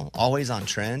style, always on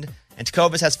trend. And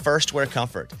Tecovas has first wear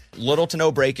comfort, little to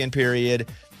no break-in period.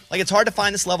 Like, it's hard to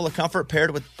find this level of comfort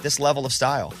paired with this level of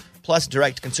style. Plus,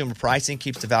 direct consumer pricing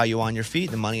keeps the value on your feet,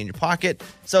 the money in your pocket.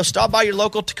 So stop by your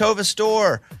local Tecovas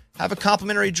store, have a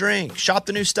complimentary drink, shop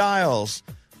the new styles.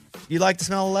 You like the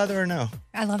smell of leather or no?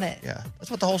 I love it. Yeah,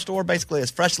 that's what the whole store basically is.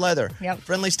 Fresh leather, Yep.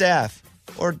 friendly staff,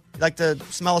 or like the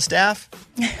smell of staff.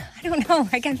 I don't know.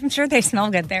 I'm sure they smell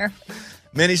good there.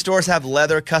 Many stores have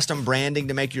leather custom branding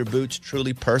to make your boots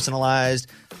truly personalized.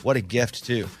 What a gift,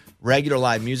 too. Regular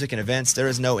live music and events, there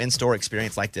is no in-store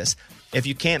experience like this. If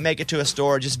you can't make it to a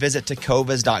store, just visit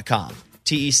tecovas.com.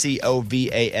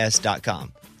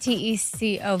 Tecovas.com.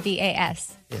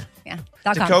 Tecovas. Yeah.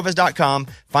 .com. Tecovas.com.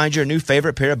 Find your new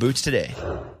favorite pair of boots today.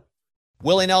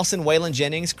 Willie Nelson, Waylon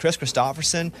Jennings, Chris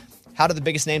Christopherson. How did the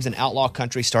biggest names in outlaw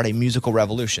country start a musical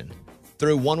revolution?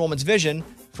 Through one woman's vision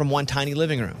from one tiny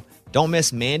living room. Don't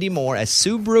miss Mandy Moore as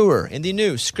Sue Brewer in the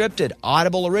new scripted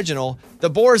Audible original, The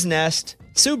Boar's Nest,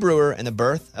 Sue Brewer and the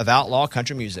Birth of Outlaw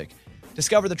Country Music.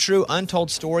 Discover the true untold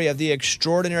story of the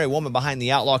extraordinary woman behind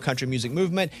the outlaw country music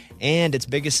movement and its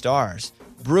biggest stars.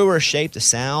 Brewer shaped the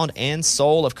sound and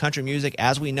soul of country music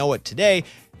as we know it today,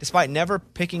 despite never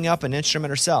picking up an instrument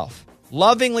herself.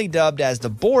 Lovingly dubbed as the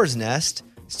Boar's Nest,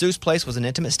 Sue's place was an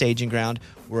intimate staging ground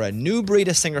where a new breed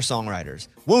of singer-songwriters,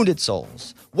 wounded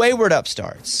souls, wayward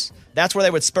upstarts, that's where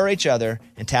they would spur each other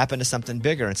and tap into something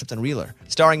bigger and something realer.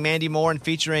 Starring Mandy Moore and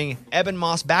featuring Eben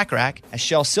Moss Backrack as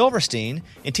Shel Silverstein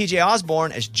and TJ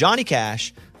Osborne as Johnny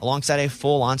Cash, alongside a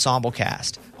full ensemble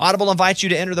cast. Audible invites you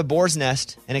to enter the Boar's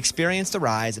Nest and experience the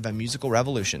rise of a musical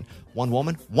revolution. One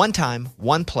woman, one time,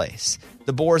 one place.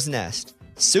 The Boar's Nest,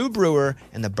 Sue Brewer,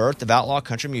 and the birth of outlaw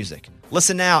country music.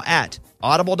 Listen now at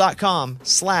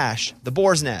Audible.com/The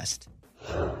Boar's Nest.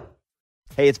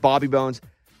 Hey, it's Bobby Bones.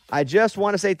 I just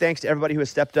want to say thanks to everybody who has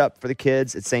stepped up for the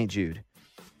kids at St. Jude.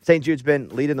 St. Jude's been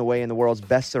leading the way in the world's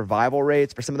best survival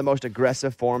rates for some of the most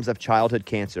aggressive forms of childhood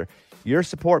cancer. Your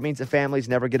support means that families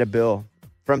never get a bill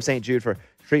from St. Jude for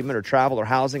treatment or travel or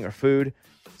housing or food,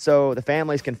 so the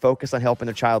families can focus on helping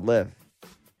their child live.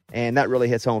 And that really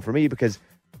hits home for me because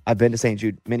I've been to St.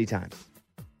 Jude many times.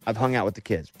 I've hung out with the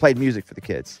kids, played music for the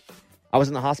kids. I was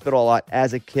in the hospital a lot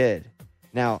as a kid.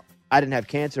 Now, I didn't have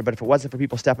cancer, but if it wasn't for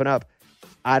people stepping up,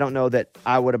 I don't know that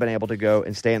I would have been able to go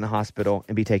and stay in the hospital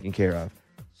and be taken care of.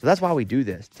 So that's why we do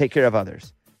this, take care of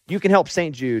others. You can help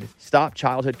St. Jude stop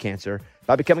childhood cancer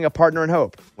by becoming a partner in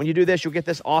hope. When you do this, you'll get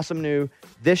this awesome new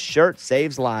This Shirt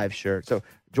Saves Lives shirt. So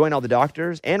join all the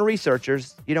doctors and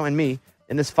researchers, and me,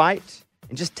 in this fight,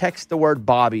 and just text the word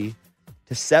Bobby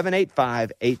to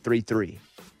 785-833.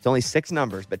 It's only 6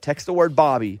 numbers, but text the word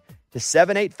Bobby to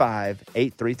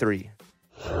 785-833.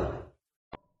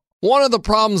 One of the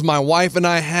problems my wife and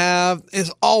I have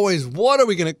is always, what are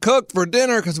we going to cook for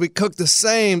dinner? Because we cook the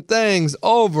same things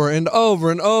over and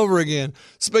over and over again.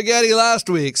 Spaghetti last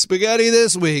week, spaghetti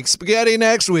this week, spaghetti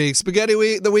next week,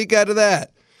 spaghetti the week after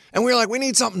that. And we were like, we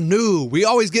need something new. We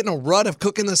always get in a rut of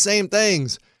cooking the same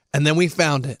things. And then we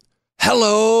found it.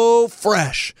 Hello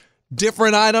Fresh.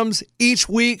 Different items each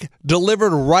week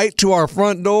delivered right to our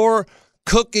front door.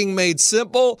 Cooking made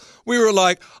simple. We were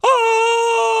like,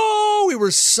 oh, we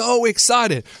were so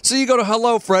excited. So you go to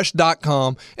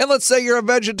HelloFresh.com, and let's say you're a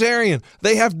vegetarian.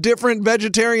 They have different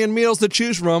vegetarian meals to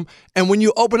choose from, and when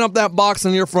you open up that box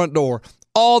on your front door,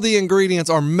 all the ingredients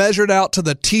are measured out to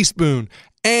the teaspoon,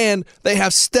 and they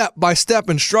have step-by-step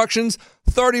instructions.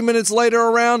 30 minutes later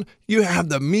around, you have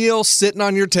the meal sitting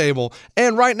on your table.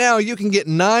 And right now, you can get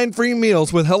 9 free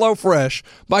meals with HelloFresh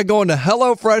by going to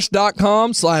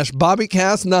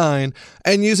HelloFresh.com/BobbyCast9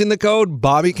 and using the code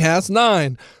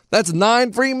BobbyCast9. That's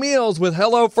 9 free meals with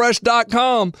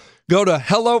HelloFresh.com. Go to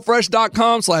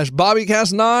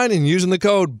HelloFresh.com/BobbyCast9 and using the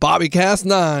code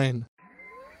BobbyCast9.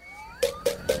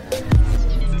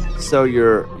 So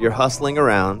you're hustling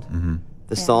around. Mm-hmm.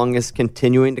 The song is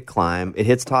continuing to climb. It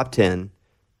hits top 10.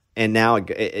 And now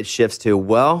it shifts to,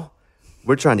 well,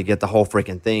 we're trying to get the whole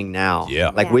freaking thing now.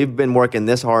 Yeah. We've been working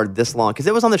this hard, this long. Because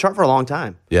it was on the chart for a long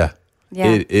time. Yeah.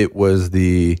 It was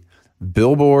the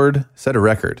Billboard set a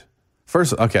record.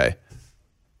 First, okay.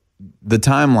 The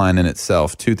timeline in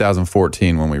itself,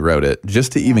 2014 when we wrote it,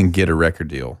 just to even get a record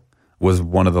deal was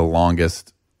one of the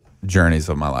longest journeys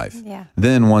of my life. Yeah.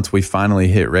 Then once we finally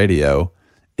hit radio,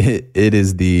 it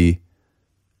is the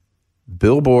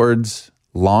Billboard's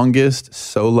longest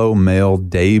solo male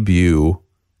debut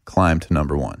climbed to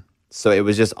number 1. So it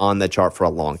was just on the chart for a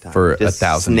long time. For just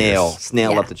 1,000 years.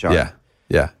 Snailed up the chart.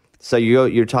 Yeah. So you go,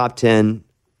 your top 10.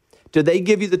 Do they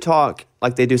give you the talk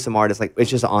like they do some artists? Like, it's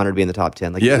just an honor to be in the top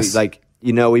 10. Like, yes.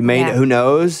 We made it, who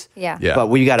knows? Yeah. But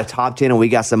we got a top 10 and we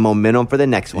got some momentum for the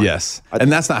next one. Yes. And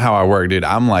that's not how I work, dude.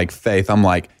 I'm like Faith. I'm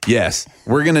like, yes,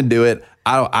 we're going to do it.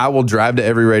 I will drive to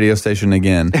every radio station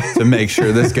again to make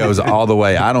sure this goes all the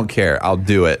way. I don't care. I'll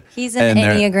do it. He's an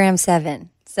Enneagram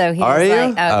 7. So he's Are you?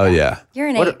 like, Oh, yeah. You're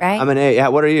an 8, right? I'm an 8. Yeah,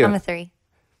 what are you? I'm a 3.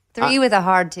 3 with a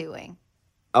hard 2-wing.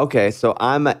 Okay, so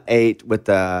I'm an 8 with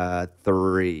a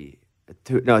 3. A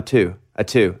 2. A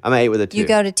 2. I'm an 8 with a 2. You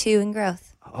go to 2 in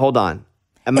growth. Hold on.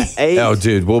 I'm an 8. Oh,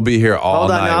 dude, we'll be here all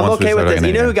Hold on, night. no, I'm once we okay with start this.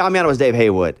 You know looking who got me on it was Dave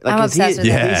Haywood. I'm obsessed with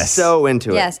him. He's so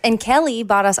into it. Yes, and Kelly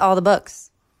bought us all the books.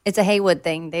 It's a Haywood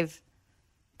thing. They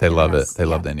love it. They yeah.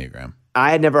 love the Enneagram. I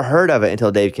had never heard of it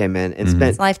until Dave came in and spent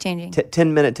It's life-changing.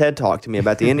 10-minute TED talk to me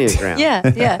about the Enneagram.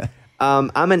 Yeah.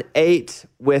 I'm an 8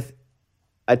 with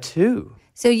a 2.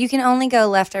 So you can only go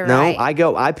left or right.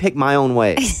 No, I pick my own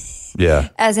way. Yeah.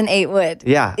 As an 8 would.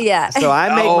 Yeah. Yeah. So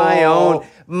I make my own.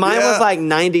 Mine was like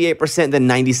 98%, then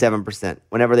 97%.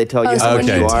 Whenever they tell you so how when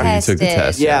much you you are. You took the tested.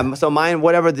 test. Yeah. So mine,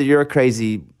 whatever your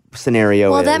crazy scenario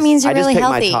is. Well, that means you're I just really pick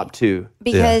healthy. my top 2.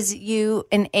 Because you,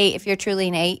 an 8, if you're truly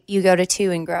an 8, you go to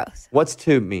 2 in growth. What's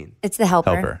 2 mean? It's the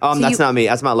helper. Helper. So That's not me.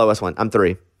 That's my lowest one. I'm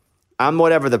 3. I'm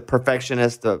whatever the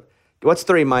perfectionist. What's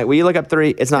 3, Mike? Will you look up 3?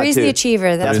 It's not 2. 3's the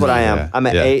achiever. That's what I am. Yeah. I'm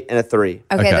an 8 and a 3.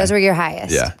 Okay, those were your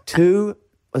highest. Yeah. 2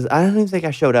 was. I don't even think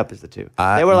I showed up as the 2.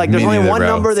 I- They were like, there's me only neither, one bro.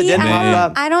 number that See, didn't pop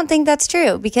up. I don't think that's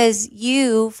true because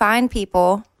you find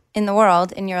people in the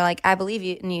world and you're like, I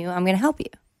believe in you. I'm going to help you.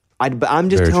 But I'm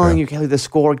just Very telling true. you, Kelly, the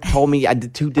score told me the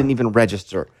 2 didn't even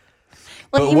register.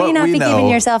 Well, But you may what not we be know- giving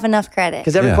yourself enough credit.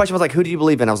 Because every Yeah. question was like, who do you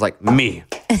believe in? I was like, me.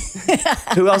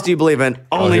 Who else do you believe in?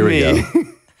 Only here we me. go.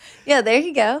 Yeah, there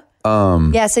you go.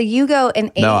 Yeah, so you go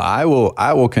an 8. No, I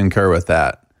will concur with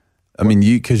that. I mean,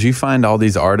 because you find all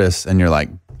these artists and you're like,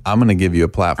 I'm going to give you a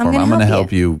platform. I'm gonna I'm going to help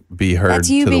help you be heard. That's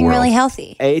you to being the world. really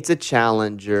healthy. 8's a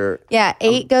challenger. Yeah,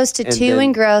 8 goes to and 2 then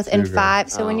in growth and growth.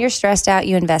 5. So when you're stressed out,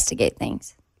 you investigate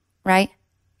things, right?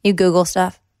 You Google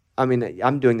stuff. I mean,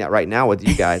 I'm doing that right now with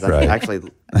you guys. I'm Right. actually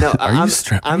no. Are you I'm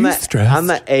stressed? I'm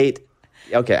a 8.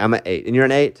 Okay, I'm an 8, and you're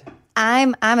an 8.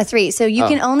 I'm a 3. So you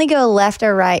can only go left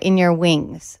or right in your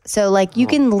wings. So like you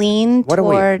can lean What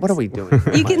towards. are we doing?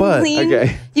 You can But- lean.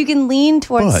 Okay. You can lean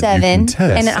towards But you 7 can test.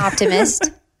 and an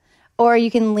optimist, or you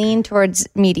can lean towards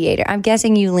mediator. I'm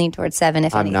guessing you lean towards 7.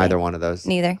 If I'm anything. neither one of those.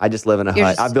 Neither? I just live in a You're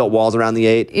hut. just- I built walls around the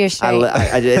 8. You're straight.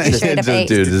 It's just- Straight up 8.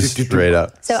 Dude, just straight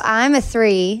up. So I'm a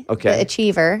 3, Okay. the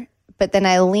achiever, but then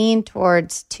I lean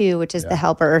towards 2, which is the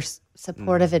helper, or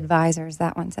supportive Mm. advisors.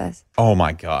 That one says. Oh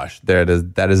my gosh, there it is.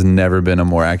 That has never been a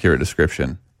more accurate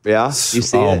description. yeah, you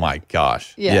see Oh it? my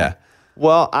gosh. Yeah. Yeah.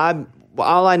 Well,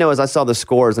 all I know is I saw the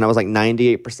scores and I was like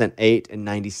 98% 8 and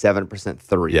 97%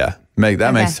 3. Yeah.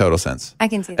 That makes total sense. I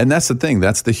can see that. And that's the thing.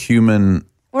 That's the human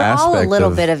We're aspect all a little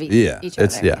of, bit of each it's,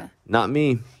 other. Yeah. Not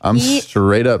me. I'm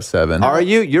straight up 7. Are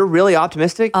you? You're really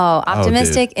optimistic? Oh,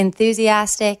 optimistic,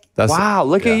 enthusiastic. That's, wow,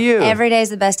 look at you. Every day is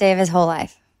the best day of his whole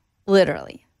life.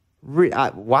 Literally.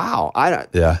 Wow.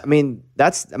 Yeah. I mean,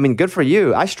 good for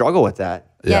you. I struggle with that.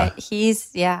 Yeah.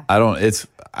 Yeah. I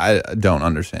don't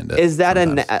understand it. Is that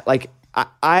sometimes. like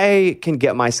I can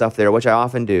get myself there, which I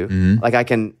often do. Mm-hmm. Like I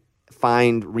can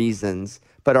find reasons,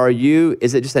 but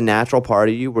is it just a natural part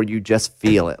of you where you just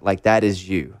feel it? Like that is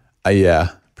you. Yeah,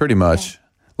 pretty much.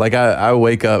 Like I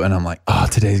wake up and I'm like, oh,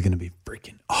 today's going to be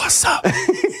freaking awesome.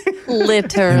 It'll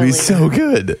Literally. be so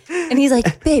good. And he's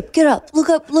like, babe, get up,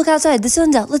 look outside. The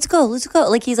sun's out. Let's go.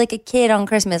 Like he's like a kid on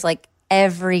Christmas, like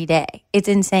every day. It's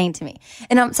insane to me.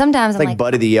 And sometimes I'm Like like,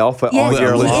 Buddy the Elf all Yes,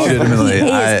 year he long. is. Legitimately, He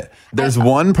is. there's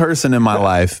one person in my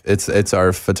life. It's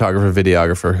our photographer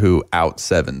videographer who out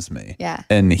sevens me. Yeah.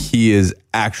 and he is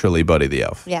actually Buddy the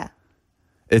Elf. yeah.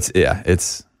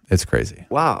 It's crazy.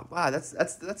 Wow, that's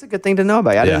a good thing to know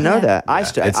about you. I didn't know that.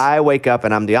 I wake up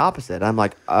and I'm the opposite. I'm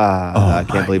like, I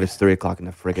can't believe it's 3:00 in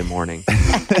the friggin' morning.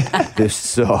 This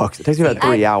sucks. It takes me about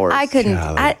 3 hours. I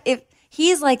couldn't. If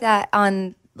he's like that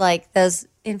on like those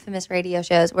infamous radio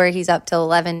shows where he's up till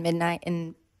 11 midnight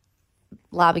and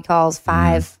lobby calls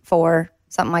 5, 4,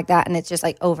 something like that, and it's just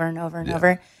like over and over and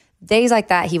over. Days like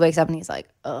that, he wakes up and he's like,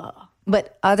 ugh.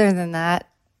 But other than that,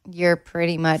 you're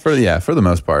pretty much For the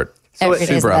most part, every day's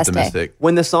the super best day. optimistic.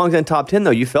 When the song's in top 10,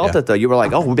 though, you felt it, though. You were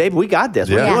like, oh, baby, we got this.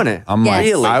 We're Yeah. doing it. I'm like,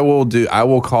 Yes. Really? I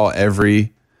will call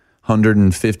every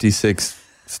 156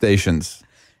 stations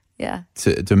Yeah.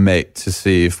 to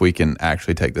see if we can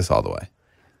actually take this all the way.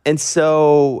 And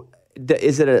so,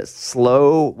 is it a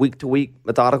slow, week-to-week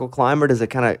methodical climb, or does it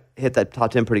kind of hit that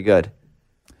top 10 pretty good?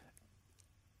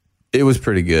 It was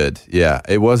pretty good. Yeah.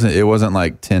 It wasn't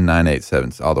like 10, 9, 8,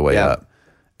 7 all the way Yeah. up.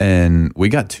 And we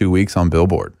got 2 weeks on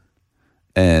Billboard.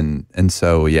 And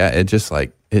so it just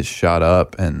like it shot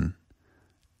up and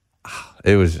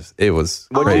it was What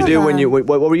did crazy. you do when you?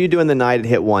 What were you doing the night it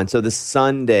hit 1? So the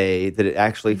Sunday that it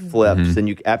actually flips, and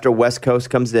you after West Coast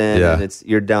comes in, Yeah. and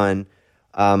you're done.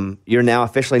 You're now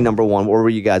officially number 1. Where were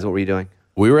you guys? What were you doing?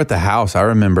 We were at the house. I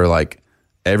remember like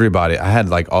everybody, I had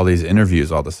like all these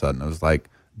interviews all of a sudden. It was like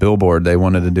Billboard, they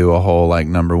wanted to do a whole like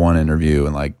number 1 interview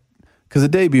and like, cause a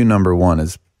debut number 1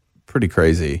 is pretty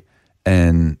crazy.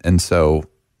 And so,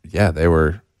 yeah,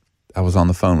 I was on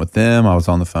the phone with them. I was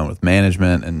on the phone with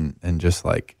management and just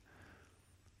like,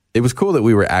 it was cool that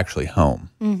we were actually home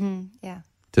Yeah.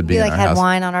 to be We in like our had house.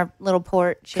 wine on our little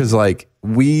porch. Cause like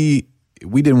we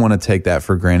didn't want to take that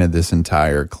for granted this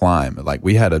entire climb. Like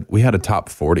we had a top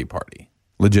 40 party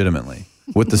legitimately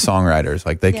with the songwriters.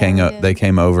 Like they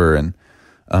came over and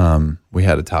we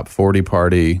had a top 40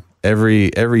 party.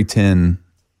 Every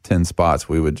 10 spots,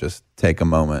 we would just take a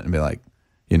moment and be like,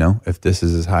 if this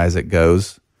is as high as it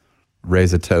goes,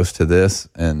 raise a toast to this.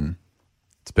 And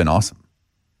it's been awesome.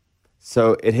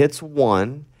 So it hits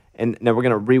 1, and now we're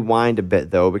going to rewind a bit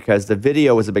though, because the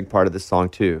video was a big part of this song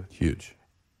too. Huge.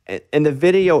 In the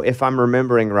video, if I'm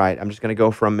remembering right, I'm just going to go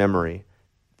from memory.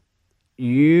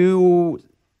 You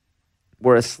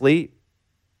were asleep.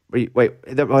 Wait,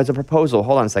 there was a proposal.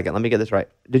 Hold on a second. Let me get this right.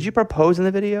 Did you propose in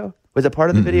the video? Was it part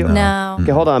of the video? No.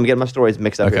 Okay, hold on. I'm getting my stories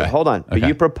mixed up Okay. here. Hold on. But Okay.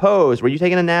 you proposed. Were you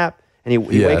taking a nap? And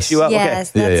he Yes. wakes you up?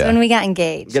 Yes, Okay. that's Yeah. when we got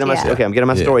engaged. I'm getting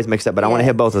my Yeah. stories mixed up, but I want to Yeah.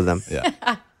 hit both of them. Yeah.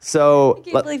 So I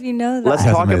can't believe you know that. let's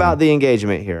That's talk amazing. about the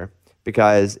engagement here,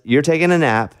 because you're taking a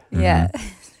nap. Yeah.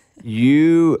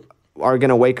 You are going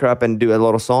to wake her up and do a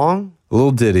little song. A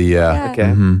little ditty. Yeah.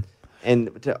 Okay. And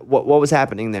what was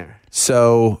happening there?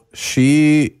 So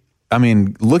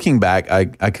looking back, I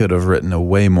could have written a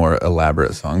way more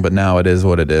elaborate song, but now it is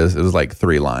what it is. It was like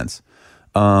 3 lines.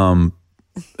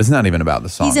 It's not even about the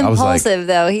song. He's I was like, impulsive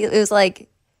though. It was like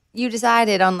you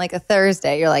decided on like a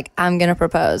Thursday. You're like, I'm gonna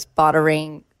propose. Bought a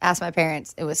ring. Asked my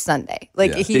parents. It was Sunday.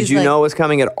 Like, Yeah. Did you know it was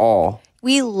coming at all?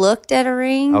 We looked at a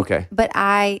ring. Okay. But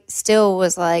I still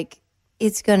was like,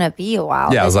 it's gonna be a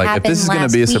while. yeah, I was This like, if this is going to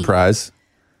happened be a last week. surprise,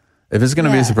 if it's going to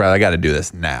be a Yeah. surprise, I got to do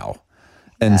this now.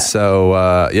 And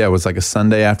so, it was like a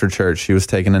Sunday after church. She was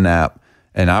taking a nap,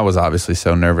 and I was obviously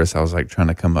so nervous. I was like trying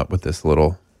to come up with this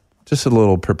just a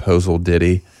little proposal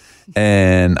ditty.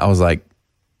 And I was like,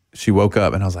 she woke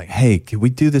up, and I was like, hey, can we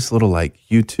do this little like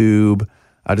YouTube?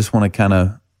 I just want to kind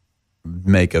of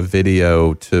make a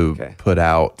video to put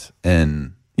out,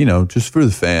 and just for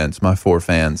the fans, my 4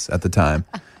 fans at the time,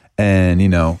 and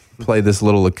play this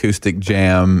little acoustic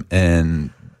jam,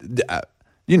 and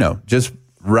just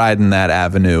riding that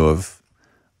avenue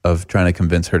of trying to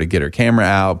convince her to get her camera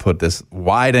out, put this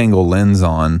wide angle lens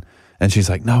on. And she's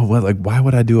like, no, what? Like, why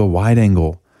would I do a wide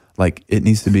angle? Like, it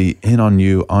needs to be in on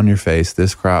you, on your face,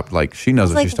 this crop. Like, she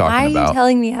knows what she's talking why are about. you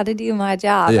telling me how to do my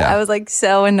job? Yeah. I was like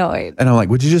so annoyed. And I'm like,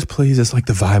 would you just please? It's like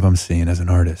the vibe I'm seeing as an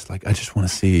artist. Like, I just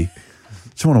want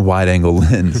a wide angle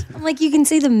lens. I'm like, you can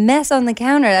see the mess on the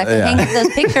counter. I have to hang up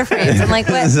those picture frames. I'm like,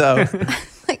 what? So,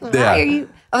 Like, why are you?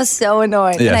 I was so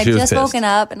annoyed. Yeah, and I she was just pissed. woken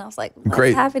up and I was like,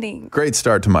 what's happening? Great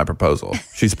start to my proposal.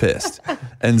 She's pissed.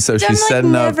 And so I'm, she's like,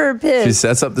 setting never up. pissed. She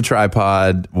sets up the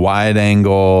tripod, wide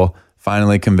angle,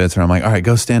 finally convince her. I'm like, all right,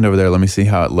 go stand over there. Let me see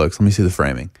how it looks. Let me see the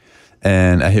framing.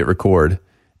 And I hit record,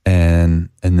 and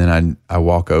then I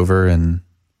walk over and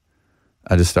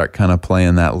I just start kind of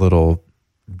playing that little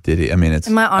ditty. I mean, And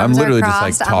my arms I'm literally are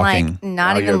crossed. just like talking. I'm like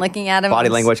not Your even looking at him. Body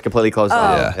I'm language completely closed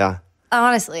off. Yeah.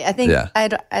 Honestly, I think Yeah.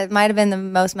 I might have been the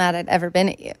most mad I'd ever been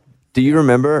at you. Do you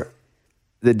remember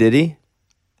the ditty?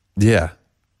 Yeah.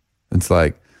 It's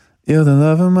like, you're the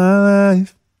love of my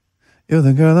life. You're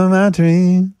the girl of my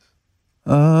dreams.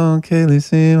 Oh, Kaylee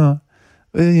Seymour,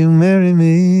 will you marry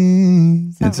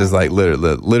me? It's just like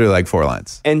literally like 4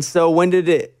 lines. And so when did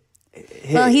it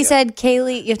hit? Well, he said,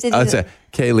 Kaylee, you have to do I'd say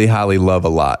Kaylee Holly Love a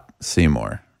Lot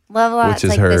Seymour. Love a lot. which It's is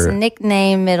like her- this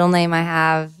nickname, middle name I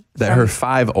have. That her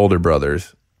 5 older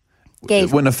brothers.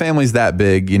 Gave. When a family's that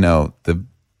big,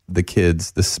 the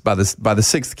kids. By the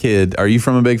 6th kid, are you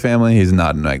from a big family? He's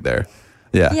nodding right there.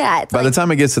 Yeah. Yeah, it's By the like-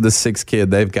 time it gets to the 6th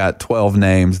kid, they've got 12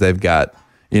 names. They've got,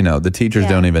 the teachers Yeah.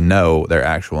 don't even know their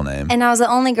actual name. And I was the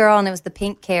only girl, and it was the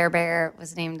pink Care Bear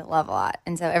was named Love a Lot.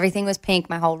 And so everything was pink.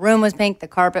 My whole room was pink. The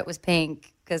carpet was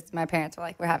pink because my parents were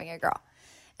like, we're having a girl.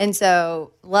 And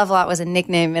so Love a Lot was a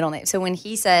nickname, middle name. So when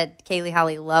he said Kaylee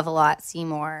Holly Love a Lot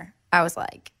Seymour, I was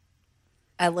like,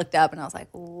 I looked up and I was like,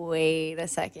 wait a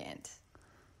second.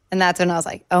 And that's when I was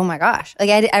like, oh my gosh. Like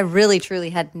I really,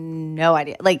 truly had no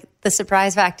idea. Like the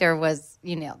surprise factor was,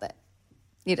 you nailed it.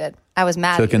 You did. I was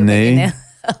mad Took at a you, but you knee.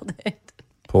 nailed it.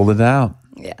 Pulled it out.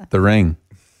 Yeah. The ring.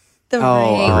 The ring.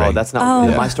 Oh, that's not.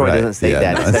 Oh. My story Right. doesn't say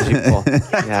Yeah, that. no. It says you pull.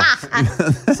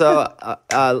 Yeah.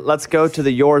 So let's go to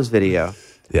the Yours video.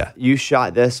 Yeah. You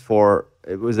shot this for.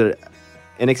 Was it an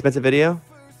inexpensive video?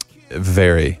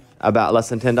 Very. About less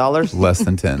than $10. Less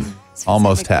than 10.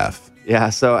 Almost half. Yeah.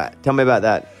 So tell me about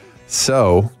that.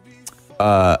 So,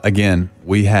 again,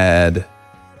 we had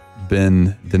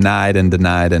been denied and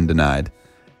denied and denied.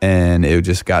 And it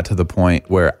just got to the point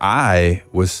where I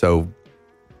was so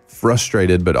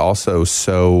frustrated, but also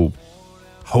so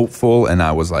hopeful. And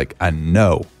I was like, I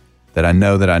know that I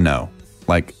know that I know.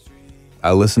 Like,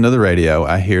 I listen to the radio,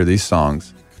 I hear these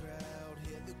songs.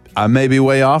 I may be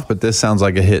way off, but this sounds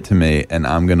like a hit to me. And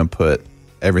I'm going to put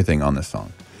everything on this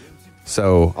song.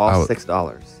 So, All $6.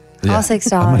 yeah, All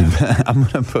 $6. I'm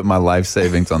going to put my life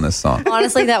savings on this song.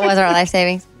 Honestly, that was our life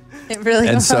savings. It really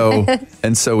and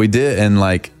was. so we did, and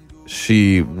like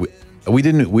we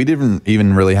didn't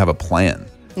even really have a plan.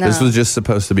 No. This was just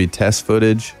supposed to be test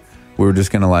footage. We were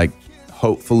just gonna like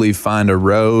hopefully find a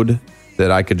road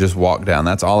that I could just walk down.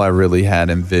 That's all I really had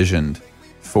envisioned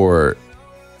for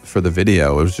the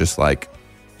video. It was just like,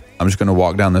 I'm just gonna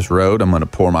walk down this road. I'm gonna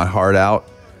pour my heart out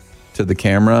to the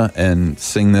camera and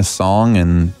sing this song,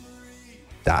 and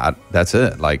that's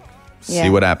it. Like, see Yeah.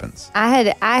 what happens. I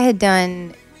had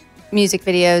done music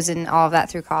videos and all of that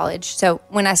through college. So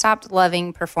when I stopped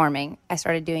loving performing, I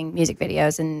started doing music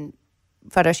videos and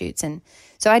photo shoots. And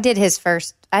so I did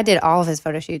all of his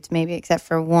photo shoots, maybe except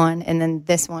for one. And then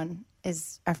this one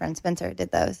is our friend Spencer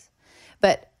did those.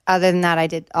 But other than that, I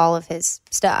did all of his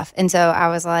stuff. And so I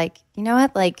was like, you know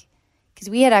what? Like, because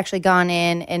we had actually gone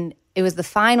in and it was the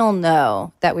final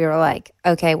no that we were like,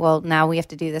 okay, well, now we have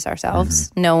to do this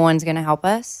ourselves. No one's going to help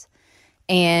us.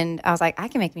 And I was like, I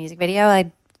can make a music video.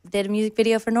 I did a music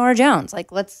video for Norah Jones.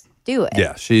 Like, let's do it.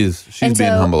 Yeah, she's And being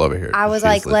so humble over here. I was She's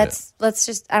like, legit. let's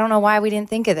just, I don't know why we didn't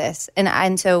think of this.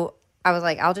 And so I was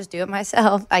like, I'll just do it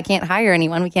myself. I can't hire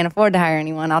anyone. We can't afford to hire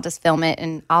anyone. I'll just film it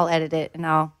and I'll edit it and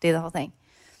I'll do the whole thing.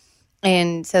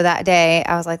 And so that day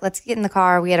I was like, let's get in the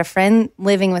car. We had a friend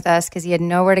living with us because he had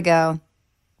nowhere to go.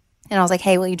 And I was like,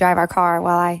 hey, will you drive our car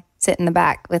while I sit in the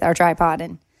back with our tripod?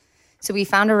 And so we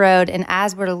found a road. And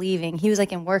as we're leaving, he was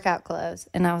like in workout clothes.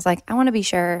 And I was like, I want to be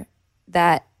sure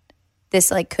that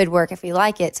this like could work if we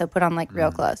like it. So put on like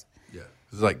real clothes. Yeah, it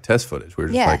was like test footage. We were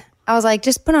just Yeah. like, I was like,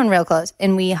 just put on real clothes.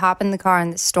 And we hop in the car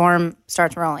and the storm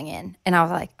starts rolling in. And I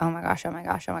was like, oh my gosh, oh my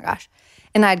gosh, oh my gosh.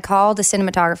 And I'd called a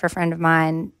cinematographer friend of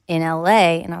mine in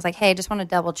LA. And I was like, hey, I just want to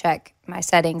double check my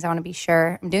settings. I want to be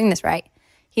sure I'm doing this right.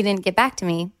 He didn't get back to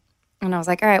me. And I was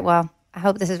like, all right, well, I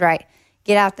hope this is right.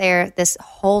 Get out there. This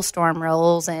whole storm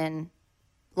rolls in,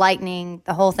 lightning.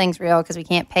 The whole thing's real because we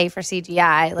can't pay for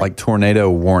CGI. like tornado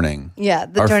warning. Yeah,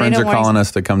 the our tornado friends are warning's- calling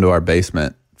us to come to our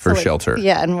basement for like, shelter.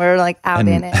 Yeah, and we're like out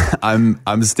in it. I'm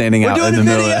standing out in the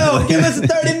middle. Of Give us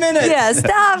 30 minutes. Yeah,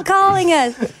 stop calling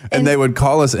us. and they would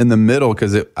call us in the middle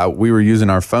because we were using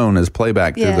our phone as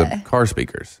playback through Yeah. the car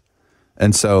speakers.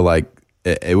 And so like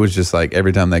it was just like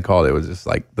every time they called, it was just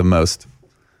like the most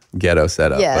ghetto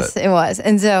setup. Yes, but it was.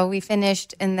 And so we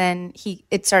finished, and then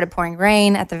it started pouring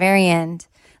rain at the very end.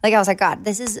 Like I was like, God,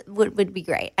 this is would be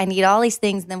great. I need all these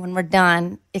things. And then when we're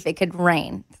done, if it could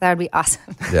rain, that would be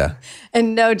awesome. yeah.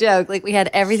 And no joke, like we had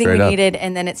everything Straight we up. needed,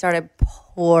 and then it started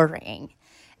pouring.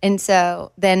 And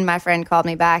so then my friend called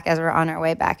me back as we're on our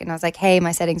way back, and I was like, hey,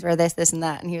 my settings were this, this, and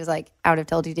that. And he was like, I would have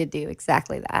told you to do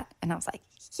exactly that. And I was like,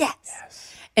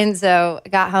 yes. And so I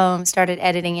got home, started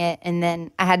editing it, and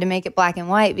then I had to make it black and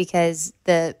white because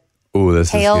the Ooh,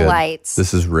 this Tail is good. lights.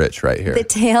 This is rich right here. the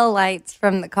tail lights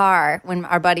from the car, when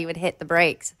our buddy would hit the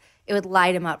brakes, it would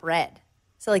light him up red.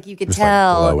 So like you could Just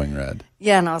tell. like glowing red.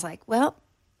 Yeah, and I was like, well,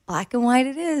 black and white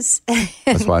it is.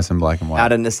 That's why it's in black and white.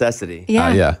 Out of necessity.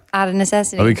 yeah, yeah. out of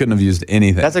necessity. Oh, we couldn't have used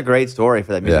anything. That's a great story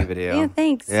for that music Yeah. video. Yeah,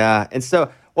 thanks. Yeah, and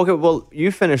so okay, well,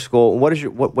 you finished school. What did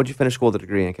you finish school with a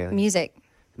degree in, Kaylee? Music.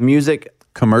 Music.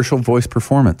 Commercial voice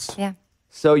performance. Yeah.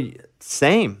 So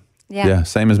same, Yeah.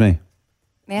 Same as me.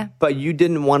 Yeah. but you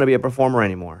didn't want to be a performer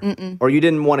anymore, or you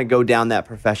didn't want to go down that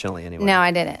professionally anymore. No,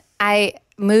 I didn't.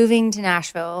 Moving to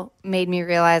Nashville made me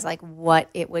realize like what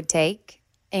it would take.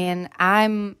 And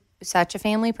I'm such a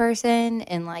family person,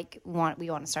 and like we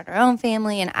want to start our own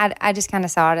family. And I just kind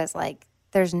of saw it as like,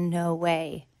 there's no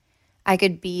way I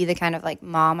could be the kind of like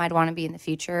mom I'd want to be in the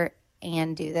future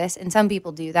and do this. And some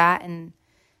people do that, and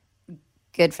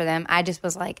good for them. I just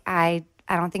was like, I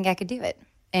don't think I could do it.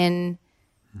 And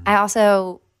I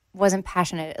also wasn't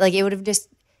passionate. Like it would have just,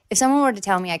 if someone were to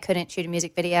tell me I couldn't shoot a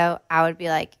music video, I would be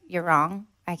like, you're wrong.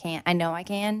 I can't. I know I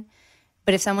can.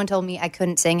 But if someone told me I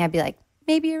couldn't sing, I'd be like,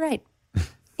 maybe you're right.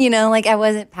 Like I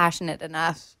wasn't passionate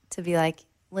enough to be like,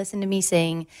 listen to me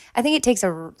sing. I think it takes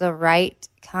the right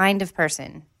kind of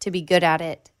person to be good at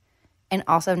it and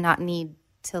also not need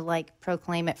to like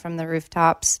proclaim it from the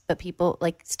rooftops, but people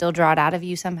like still draw it out of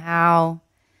you somehow.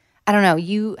 I don't know.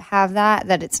 You have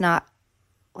that it's not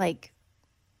like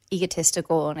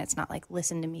egotistical, and it's not like,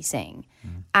 listen to me sing.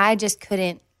 I just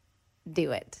couldn't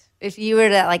do it. If you were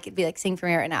to like be like, sing for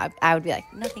me right now, I would be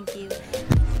like, no, thank you.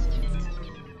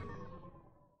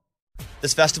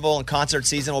 This festival and concert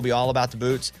season will be all about the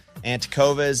boots, and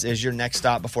Tecovas is your next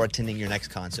stop before attending your next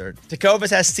concert. Tecovas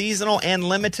has seasonal and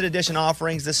limited edition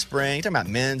offerings this spring. You're talking about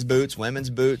men's boots, women's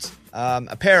boots,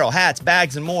 apparel, hats,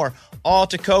 bags, and more. All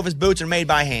Tecovas boots are made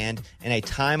by hand in a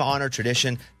time-honored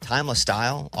tradition, timeless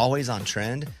style, always on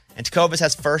trend. And Tecovas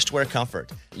has first wear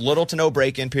comfort, little to no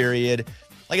break-in period.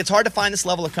 Like, it's hard to find this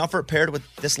level of comfort paired with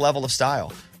this level of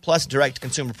style. Plus, direct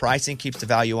consumer pricing keeps the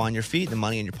value on your feet, the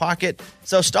money in your pocket.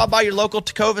 So stop by your local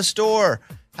Tecovas store,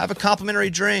 have a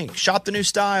complimentary drink, shop the new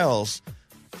styles.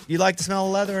 You like the smell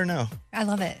of leather or no? I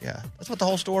love it. Yeah, that's what the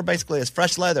whole store basically is.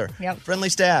 Fresh leather, Yep. friendly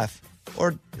staff.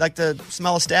 Or like the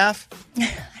smell of staff?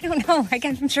 I don't know.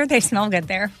 I'm sure they smell good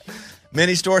there.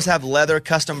 Many stores have leather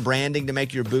custom branding to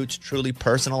make your boots truly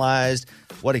personalized.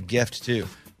 What a gift, too.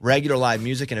 Regular live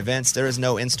music and events, there is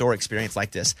no in-store experience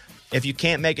like this. If you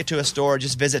can't make it to a store,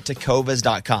 just visit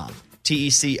tecovas.com.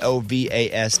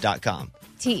 Tecovas.com.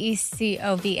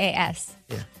 Tecovas.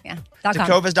 Yeah. Yeah. .com.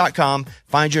 Tecovas.com.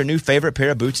 Find your new favorite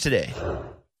pair of boots today.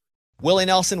 Willie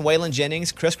Nelson, Waylon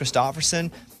Jennings, Chris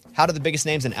Christopherson. How did the biggest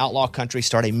names in outlaw country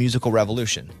start a musical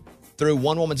revolution? Through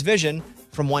one woman's vision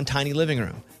from one tiny living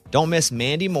room. Don't miss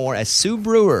Mandy Moore as Sue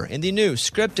Brewer in the new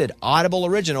scripted Audible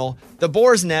original, The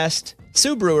Boar's Nest,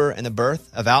 Sue Brewer and the Birth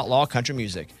of Outlaw Country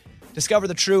Music. Discover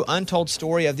the true untold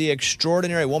story of the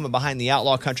extraordinary woman behind the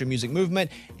outlaw country music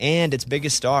movement and its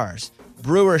biggest stars.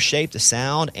 Brewer shaped the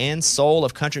sound and soul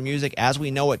of country music as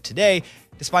we know it today,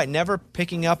 despite never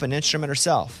picking up an instrument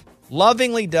herself.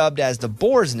 Lovingly dubbed as the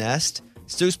Boar's Nest,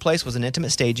 Stu's Place was an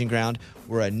intimate staging ground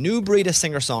where a new breed of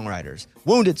singer-songwriters,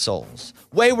 wounded souls,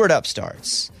 wayward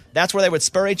upstarts, that's where they would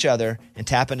spur each other and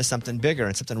tap into something bigger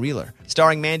and something realer.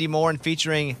 Starring Mandy Moore and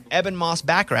featuring Eben Moss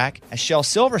Backrack as Shel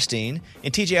Silverstein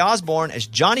and TJ Osborne as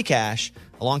Johnny Cash,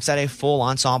 alongside a full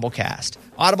ensemble cast.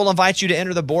 Audible invites you to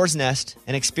enter the Boar's Nest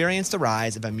and experience the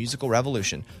rise of a musical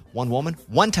revolution. One woman,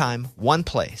 one time, one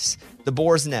place. The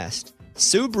Boar's Nest,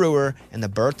 Sue Brewer, and the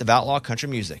birth of outlaw country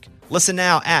music. Listen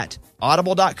now at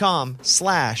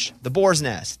audible.com/The Boar's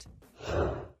Nest.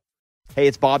 Hey,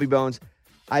 it's Bobby Bones.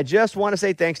 I just want to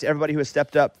say thanks to everybody who has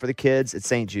stepped up for the kids at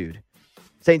St. Jude.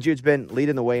 St. Jude's been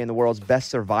leading the way in the world's best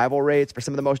survival rates for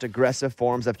some of the most aggressive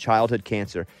forms of childhood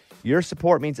cancer. Your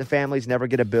support means that families never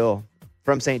get a bill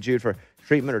from St. Jude for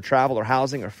treatment or travel or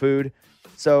housing or food,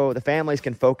 so the families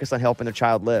can focus on helping their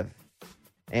child live.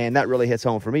 And that really hits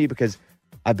home for me because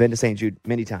I've been to St. Jude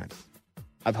many times.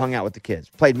 I've hung out with the kids,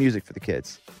 played music for the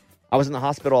kids. I was in the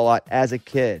hospital a lot as a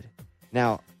kid.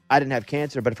 Now, I didn't have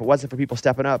cancer, but if it wasn't for people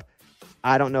stepping up,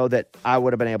 I don't know that I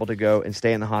would have been able to go and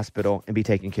stay in the hospital and be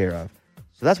taken care of.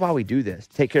 So that's why we do this,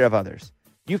 take care of others.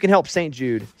 You can help St.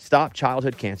 Jude stop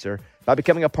childhood cancer by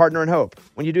becoming a partner in hope.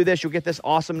 When you do this, you'll get this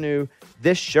awesome new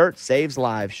This Shirt Saves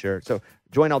Lives shirt. So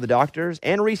join all the doctors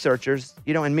and researchers,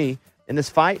 and me, in this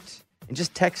fight, and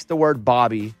just text the word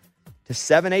Bobby to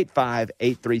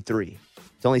 785-833.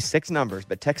 It's only 6 numbers,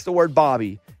 but text the word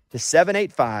Bobby to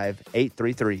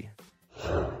 785-833.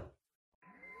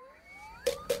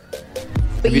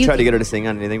 Have you tried to get her to sing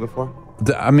on anything before?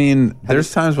 I mean,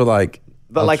 there's times where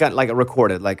But like a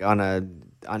recorded, like on a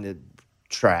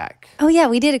track. Oh, yeah,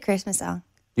 we did a Christmas song.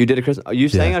 You did a Christmas. You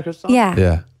sang a Christmas song? Yeah.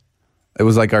 yeah, it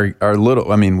was like our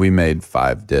little. I mean, we made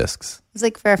 5 discs. It was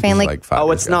like for our family. Like 5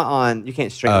 Oh, it's discs ago. not on. You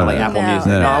can't stream it on like Apple No. Music.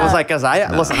 No. No, I was like, listen,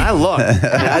 I looked.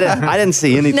 I didn't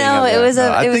see anything. No, of it that. was a.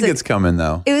 I it was think a, it's coming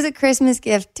though. It was a Christmas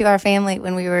gift to our family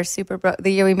when we were super broke.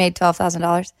 The year we made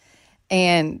 $12,000,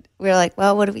 and we were like,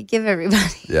 "Well, what do we give everybody?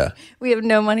 Yeah, We have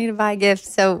no money to buy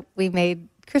gifts, so we made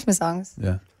Christmas songs."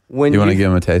 yeah. When You want to give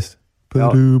them a taste? Oh,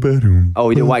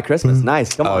 we did White Christmas.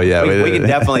 Nice. Come on. Oh, yeah, we we can did.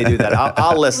 definitely do that.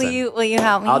 I'll listen. Will you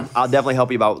help me? I'll definitely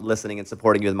help you about listening and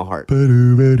supporting you with my heart.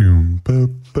 Making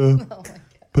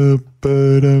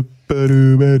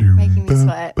me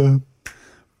sweat.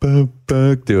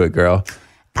 Do it, girl.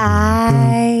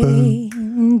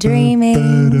 I'm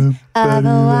dreaming of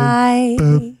a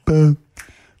white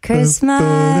Christmas,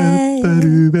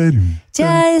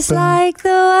 just like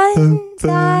the ones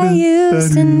I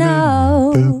used to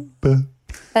know.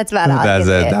 That's about all. That's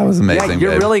it. That was Yeah, amazing.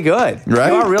 you're babe. really good.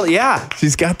 Right? You are really, yeah.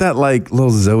 She's got that like little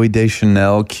Zoe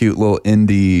Deschanel, cute little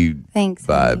indie Thanks,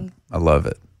 vibe. honey. I love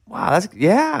it. Wow, that's,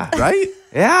 yeah. Right?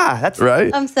 Yeah, that's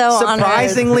Right? I'm so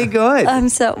surprisingly good.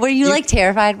 honored. Were you like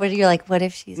terrified? Were you like, what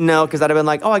if she's No, because I'd have been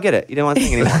like, oh, I get it. You don't want to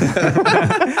sing anymore.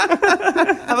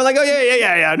 I'd be like, oh,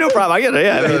 yeah, no problem. I get it.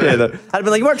 Yeah. I'd have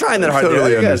been like, you weren't trying that hard.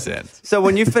 Totally You're good. understand. So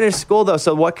when you finished school, though,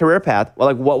 so what career path? Well,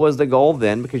 like, what was the goal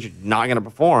then? Because you're not going to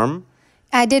perform.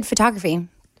 I did photography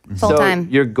full So time.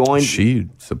 you're going She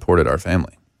supported our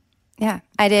family Yeah,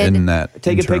 I did. in that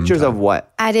taking interim pictures time. of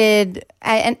what? I did.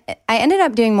 I ended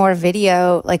up doing more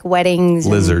video, like weddings.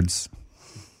 and- Lizards.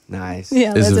 Nice.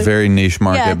 Yeah, Is a lizards. very niche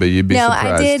market, Yeah. but you'd be no, surprised.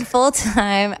 I did full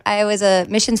time. I was a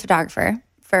missions photographer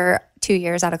for 2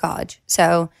 years out of college.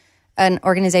 So, an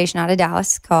organization out of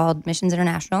Dallas called Missions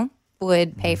International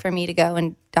would pay for me to go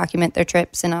and document their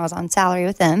trips, and I was on salary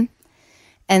with them.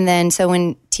 And then, so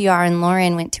when TR and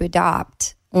Lauren went to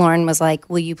adopt, Lauren was like,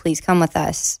 "Will you please come with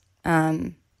us?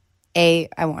 A,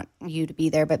 I want you to be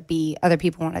there, but B, other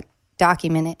people want to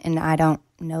document it, and I don't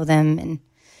know them." And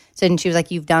so then she was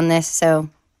like, "You've done this," so.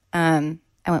 I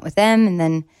went with them, and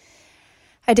then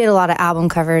I did a lot of album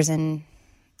covers and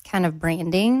kind of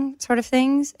branding sort of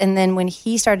things. And then when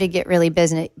he started to get really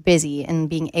busy and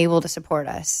being able to support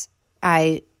us,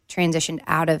 I transitioned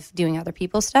out of doing other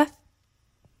people's stuff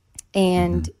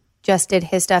and just did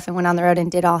his stuff and went on the road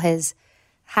and did all his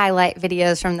highlight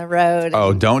videos from the road.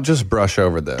 Oh, don't just brush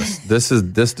over this.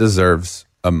 This deserves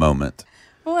a moment.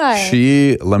 What?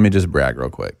 Let me just brag real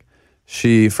quick.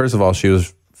 First of all, she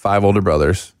was 5 older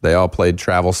brothers. They all played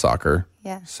travel soccer.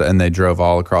 Yeah. So, and they drove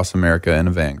all across America in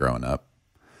a van growing up.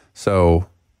 So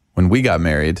when we got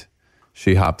married,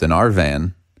 she hopped in our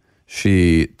van.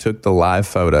 She took the live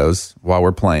photos while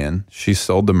we're playing. She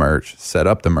sold the merch, set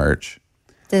up the merch.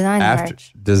 Design the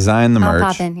merch. Designed the I'll merch.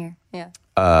 pop in here.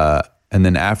 Yeah. And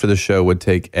then after the show would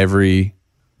take every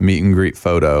meet and greet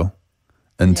photo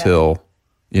until,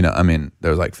 I mean,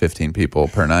 there was like 15 people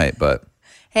per night, but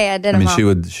Hey, I did I them mean, all. she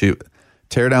would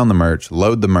tear down the merch,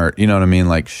 load the merch. You know what I mean?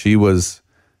 Like she was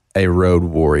a road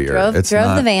warrior. drove It's the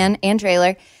not- van and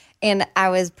trailer, and I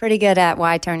was pretty good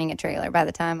at turning a trailer by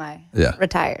the time I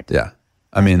retired. Yeah.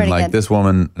 I mean, pretty like good. this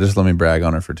woman, just let me brag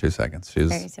on her for 2 seconds. She's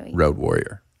Very sweet. road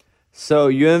warrior. So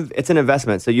it's an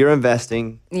investment. So you're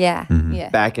investing Yeah, Mm-hmm. yeah,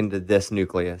 back into this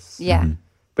nucleus. yeah.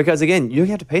 Because again, you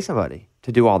have to pay somebody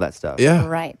to do all that stuff. Yeah.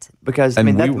 Right. Because I And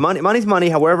mean, that we- money's money.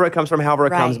 However it comes from, however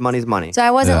it comes, Right. money's money. So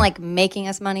I wasn't Yeah. like making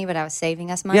us money, but I was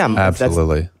saving us money. Yeah,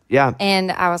 Absolutely. yeah.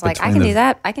 And I was like, I Between can the- do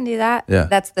that. I can do that. Yeah.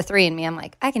 That's the 3 in me. I'm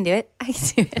like, I can do it. I can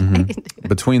do it. Mm-hmm. I can do it.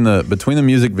 Between the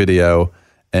music video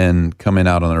and coming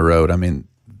out on the road, I mean,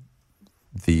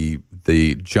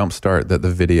 the jump start that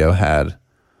the video had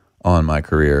on my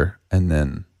career, and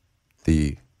then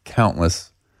the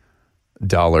countless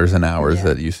dollars and hours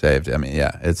that you saved. I mean,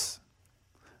 yeah, it's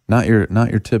not your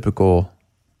typical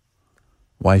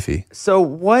wifey. So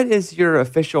what is your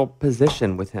official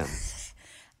position with him?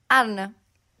 I don't know.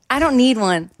 I don't need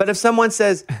one. But if someone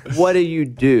says, "What do you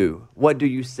do?" What do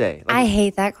you say? Like, I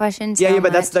hate that question. So yeah,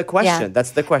 but that's much. the question. Yeah.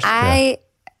 That's the question.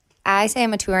 I say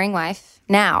I'm a touring wife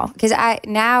now because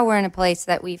now we're in a place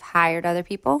that we've hired other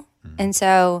people, and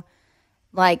so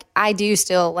like I do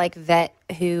still like vet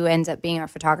who ends up being our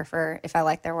photographer if I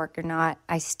like their work or not.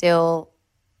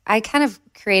 I kind of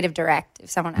creative direct if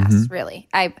someone asks. Really,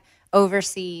 I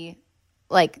oversee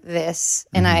like this,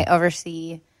 and I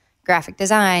oversee graphic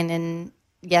design and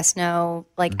yes, no,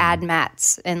 like ad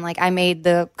mats, and like I made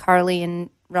the Carly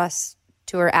and Russ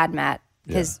tour ad mat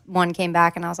because one came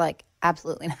back, and I was like,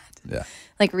 absolutely not. Yeah.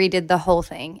 Like redid the whole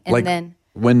thing, and Like then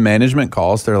when management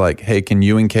calls, they're like, "Hey, can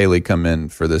you and Kaylee come in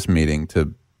for this meeting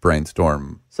to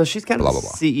brainstorm?" So she's kind Blah, of blah, blah.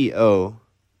 CEO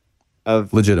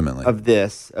of Legitimately.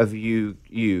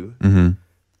 you. Mm-hmm.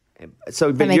 So,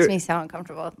 but that makes you're, me so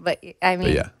uncomfortable. But I mean,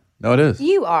 But yeah, no, it is.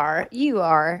 you are.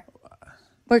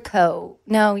 We're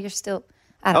no, you're still.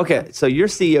 I don't know. okay. So you're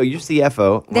CEO, you're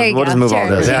CFO. There you we'll go. just move Sure. on.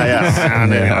 This. I'm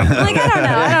like,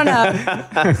 I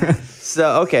don't know.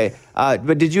 So okay,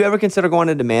 but did you ever consider going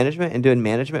into management and doing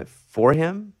management for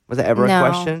him? Was that ever No. a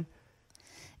question?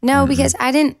 No, because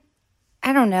I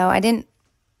don't know. I didn't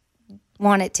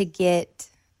want it to get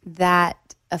that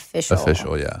official.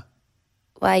 Official, yeah.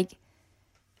 Like,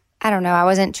 I don't know. I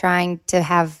wasn't trying to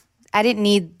have. I didn't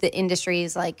need the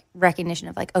industry's like recognition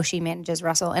of like, oh, she manages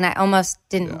Russell, and I almost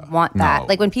didn't want that. No.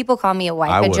 Like when people call me a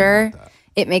wouldn't wifager, want that.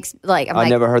 it makes like I'm I like,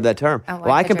 never heard that term. Oh,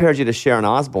 Well, I wifager. compared you to Sharon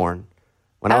Osbourne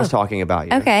when I was talking about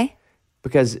you. okay,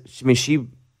 Because I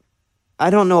mean, I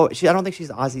don't know. I don't think she's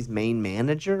Ozzy's main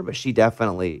manager, but she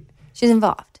definitely. she's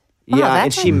involved. Wow, Yeah,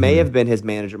 and that's she may have been his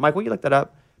manager. Mike, will you look that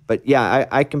up? But yeah,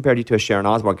 I compared you to a Sharon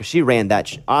Osbourne because she ran that.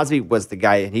 Ozzy was the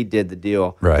guy, and he did the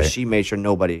deal. but Right. She made sure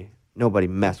nobody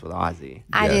messed with Ozzy.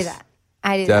 I do Yes. that.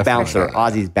 I do that. For Definitely. Bouncer, sure.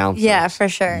 Ozzy's bouncer. Yeah, for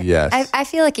sure. Yes. I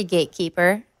feel like a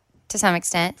gatekeeper to some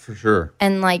extent. For sure.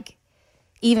 And like,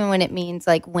 even when it means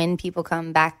like when people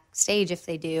come backstage, if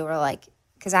they do, or like,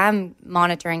 because I'm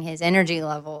monitoring his energy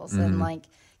levels and like,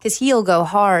 because he'll go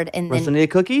hard and Russell, then, need a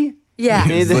cookie? yeah.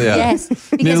 Need the- Yeah. Yes. Need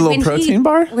a Because little when protein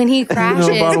bar? When he crashes,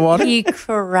 bottle of water? he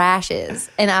crashes.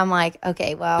 And I'm like,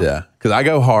 okay, well, Yeah, because I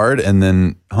go hard and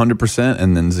then 100%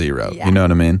 and then 0. Yeah. You know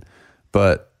what I mean?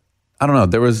 But I don't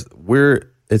know.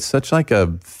 It's such like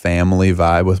a family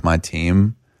vibe with my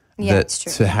team Yeah, that it's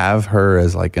true. to have her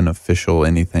as like an official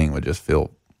anything would just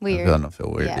feel weird. It doesn't feel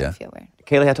weird. Yeah, Yeah, I feel weird.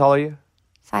 Kaylee, how tall are you?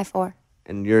 5'4".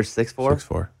 And you're 6'4"?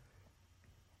 6'4".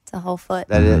 It's a whole foot.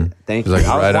 That is. Thank She's you. like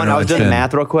I was, right under I was my doing chin.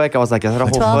 math real quick. I was like, is that a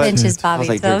whole 12 foot? inches, I Bobby. was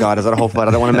like, dear So- God, is that a whole foot?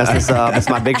 I don't want to mess this up. It's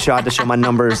my big shot to show my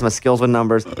numbers, my skills with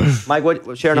numbers. Mike,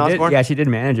 what? Sharon She did, Osbourne? yeah, she did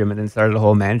manage him and then started a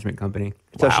whole management company.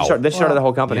 So she started the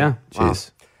whole company. Yeah. Wow.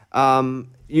 Jeez.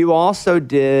 You also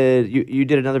did. You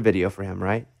did another video for him,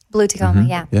 right? Blue Tacoma,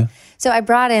 yeah. Yeah. So I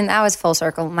brought in, I was full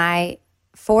circle. My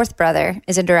fourth brother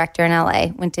is a director in LA,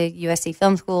 went to USC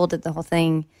Film School, did the whole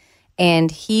thing. And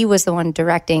he was the one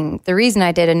directing. The reason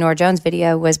I did a Norah Jones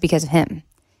video was because of him.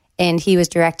 And he was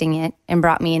directing it and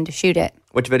brought me in to shoot it.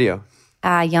 Which video?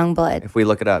 Youngblood. If we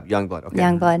look it up, Youngblood. Okay.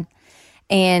 Youngblood.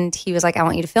 And he was like, I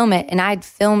want you to film it. And I'd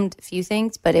filmed a few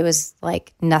things, but it was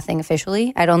like nothing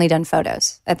officially. I'd only done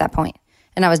photos at that point.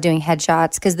 And I was doing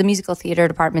headshots because the musical theater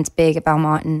department's big at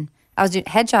Belmont. And I was doing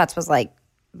headshots was like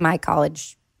my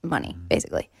college money,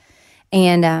 basically.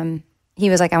 And he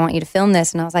was like, I want you to film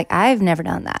this. And I was like, I've never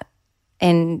done that.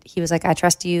 And he was like, I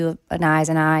trust you, an eye is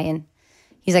an eye. And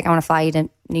he's like, I want to fly you to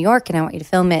New York and I want you to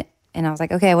film it. And I was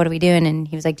like, okay, what are we doing? And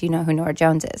he was like, do you know who Norah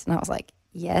Jones is? And I was like,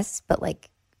 yes, but like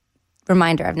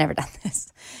reminder, I've never done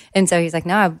this. And so he's like,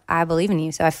 no, I believe in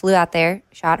you. So I flew out there,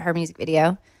 shot her music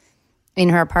video in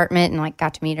her apartment, and like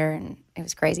got to meet her, and it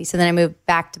was crazy. So then I went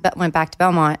back to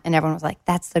Belmont, and everyone was like,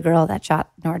 that's the girl that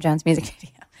shot Norah Jones' music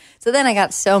video. So then I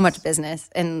got so much business,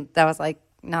 and that was like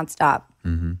nonstop.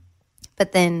 Mm-hmm.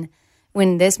 But then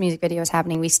when this music video was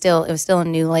happening, it was still a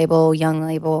new label, young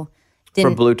label.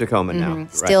 For Blue Tacoma now.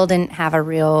 Right. Still didn't have a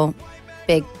real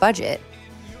big budget.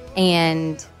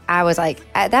 And I was like,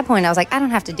 at that point, I was like, I don't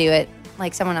have to do it.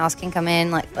 Like, someone else can come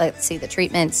in, like, let's see the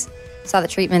treatments. Saw the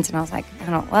treatments, and I was like, I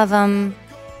don't love them.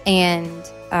 And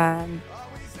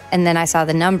then I saw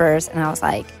the numbers, and I was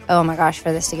like, oh my gosh,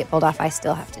 for this to get pulled off, I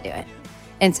still have to do it.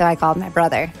 And so I called my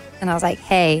brother, and I was like,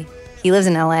 hey, he lives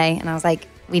in LA, and I was like,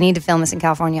 we need to film this in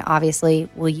California, obviously.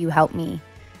 Will you help me?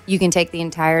 You can take the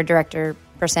entire director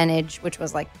percentage, which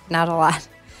was like not a lot.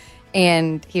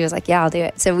 And he was like, yeah, I'll do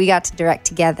it. So we got to direct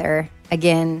together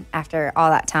again after all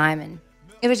that time. And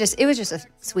it was just a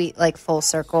sweet, like, full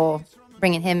circle,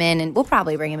 bringing him in. And we'll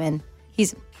probably bring him in.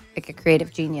 He's like a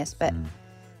creative genius. But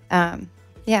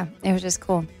yeah, it was just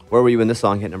cool. Where were you when this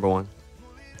song hit number one?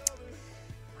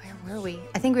 Where were we?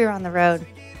 I think we were on the road.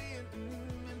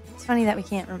 It's funny that we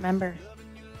can't remember.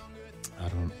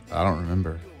 I don't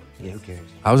remember. Yeah, who cares?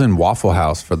 I was in Waffle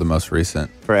House for the most recent.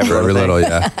 For every little,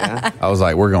 yeah. Yeah. I was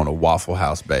like, we're going to Waffle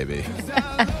House, baby.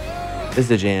 This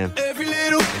is a jam. Yeah,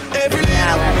 It's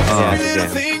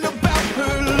a jam.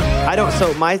 I don't.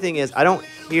 So my thing is, I don't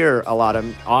hear a lot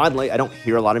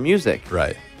of music.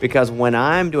 Right. Because when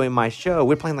I'm doing my show,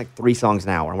 we're playing like 3 songs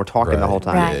an hour, and we're talking the whole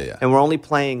time. Right. Yeah. And we're only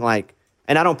playing like,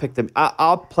 and I don't pick them.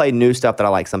 I'll play new stuff that I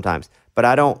like sometimes, but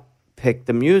I don't pick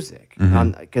the music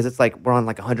because it's like we're on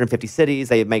like 150 cities.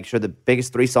 They make sure the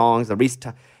biggest 3 songs,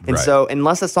 and so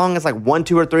unless a song is like 1,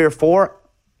 2, or 3, or 4,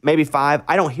 maybe 5,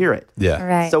 I don't hear it. Yeah.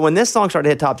 Right. So when this song started to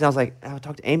hit top 10, I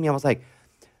talked to Amy. I was like,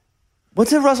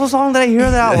 "What's a Russell song that I hear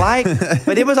that I like?"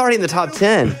 But it was already in the top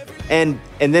 10, and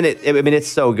then it's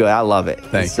so good. I love it.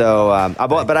 Thank you. So I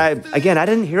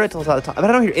didn't hear it till the top. But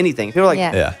I don't hear anything. People are like,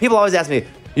 Yeah. people always ask me,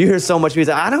 "You hear so much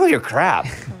music?" I don't hear crap.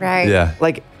 Right. Yeah.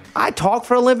 Like, I talk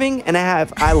for a living, and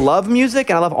I love music,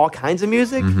 and I love all kinds of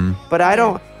music, but I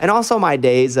don't. And also my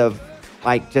days of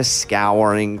like just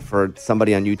scouring for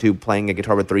somebody on YouTube playing a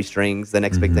guitar with 3 strings, the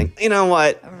next big thing. You know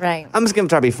what? Right. I'm just gonna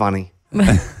try to be funny.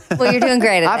 Well, you're doing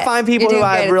great at I that. find people You're who doing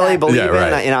I great at really that. believe Yeah, in,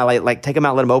 right. and I like take them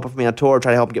out, let them open for me on tour,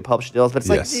 try to help them get published deals. But it's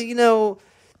Yes.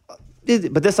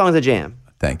 like, but this song is a jam.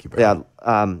 Thank you, bro.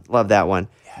 Yeah, love that one.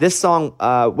 This song,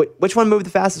 which one moved the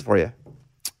fastest for you?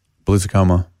 Blue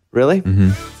Tacoma. Really?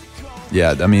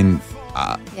 Yeah, I mean,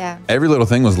 Yeah. every little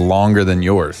thing was longer than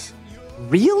yours.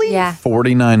 Really? Yeah.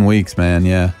 49 weeks, man.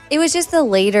 Yeah. It was just the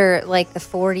later, like the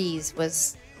 40s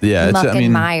was Yeah. muck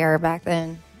and mire back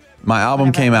then. My album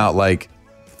Whatever. came out like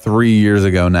 3 years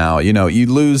ago now. You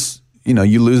lose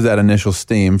that initial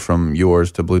steam from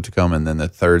yours to Blue Tacoma, and then the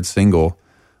third single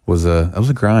was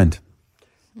a grind.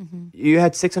 You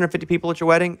had 650 people at your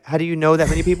wedding. How do you know that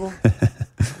many people?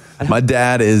 My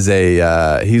dad is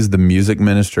he's the music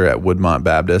minister at Woodmont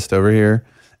Baptist over here.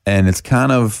 And it's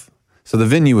kind of, so the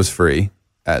venue was free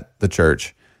at the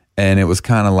church. And it was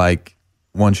kind of like,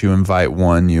 once you invite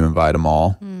one, you invite them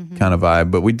all kind of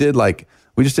vibe. But we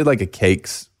just did like a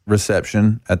cakes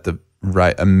reception at the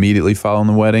right immediately following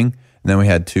the wedding. And then we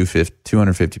had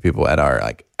 250 people at our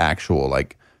like actual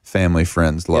like family,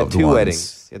 friends, loved 2 ones.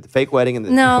 weddings. You had the fake wedding and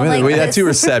the No, like we had this 2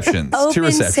 receptions. open 2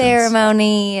 receptions.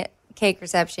 ceremony, cake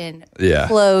reception, Yeah.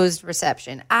 closed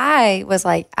reception. I was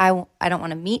like, I don't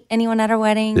want to meet anyone at our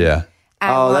wedding. Yeah.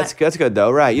 that's good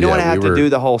though, right? You don't Yeah, want to have we to were- do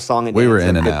the whole song and We were dance.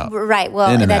 in and out. Right.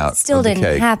 Well, In and that out still of the didn't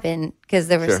cake. happen because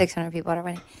there were Sure. 600 people at our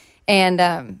wedding.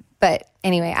 And but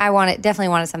anyway, I definitely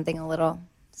wanted something a little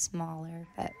smaller.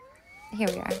 But here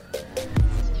we are.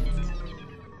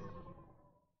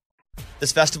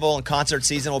 This festival and concert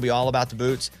season will be all about the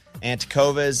boots, and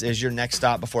Tecovas is your next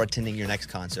stop before attending your next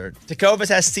concert. Tecovas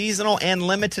has seasonal and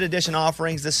limited edition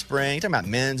offerings this spring. You're talking about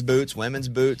men's boots, women's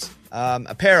boots,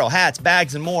 apparel, hats,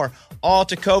 bags, and more. All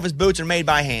Tecovas boots are made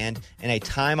by hand in a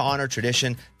time-honored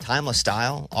tradition, timeless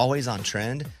style, always on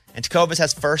trend. And Tecovas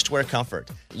has first wear comfort,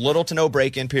 little to no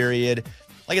break-in period.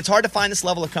 Like, it's hard to find this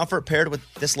level of comfort paired with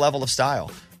this level of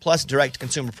style. Plus, direct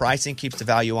consumer pricing keeps the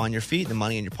value on your feet, the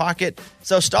money in your pocket.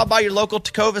 So stop by your local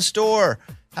Tecovas store,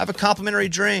 have a complimentary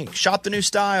drink, shop the new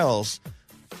styles.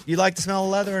 You like the smell of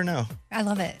leather or no? I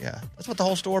love it. Yeah, that's what the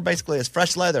whole store basically is.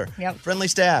 Fresh leather, Yep. friendly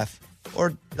staff.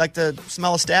 Or like the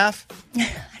smell of staff?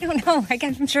 I don't know.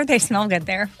 I'm sure they smell good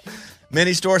there.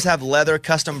 Many stores have leather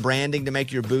custom branding to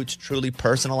make your boots truly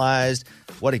personalized.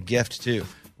 What a gift, too.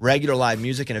 Regular live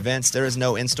music and events, there is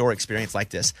no in-store experience like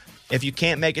this. If you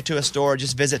can't make it to a store,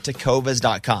 just visit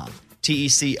tecovas.com.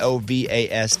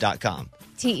 TECOVAS.com.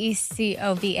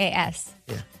 TECOVAS.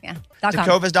 Yeah. .com.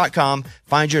 Tecovas.com.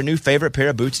 Find your new favorite pair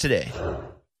of boots today.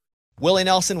 Willie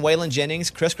Nelson, Waylon Jennings,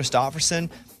 Chris Christopherson.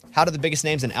 How did the biggest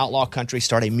names in outlaw country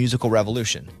start a musical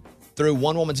revolution? Through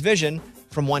one woman's vision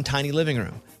from one tiny living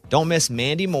room. Don't miss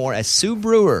Mandy Moore as Sue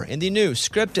Brewer in the new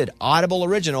scripted Audible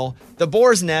original, The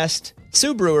Boar's Nest,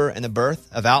 Sue Brewer and the Birth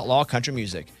of Outlaw Country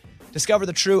Music. Discover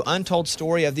the true untold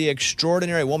story of the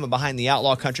extraordinary woman behind the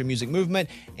outlaw country music movement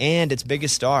and its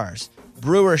biggest stars.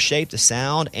 Brewer shaped the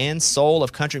sound and soul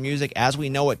of country music as we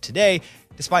know it today,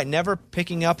 despite never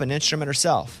picking up an instrument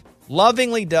herself.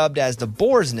 Lovingly dubbed as the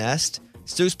Boar's Nest,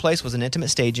 Sue's place was an intimate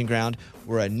staging ground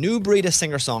where a new breed of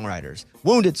singer-songwriters,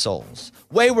 wounded souls,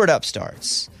 wayward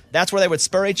upstarts, that's where they would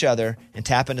spur each other and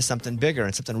tap into something bigger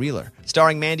and something realer.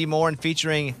 Starring Mandy Moore and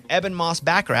featuring Eben Moss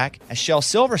Backrack as Shel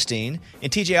Silverstein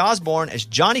and TJ Osborne as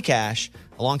Johnny Cash,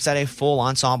 alongside a full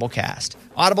ensemble cast.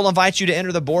 Audible invites you to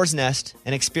enter the Boar's Nest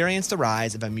and experience the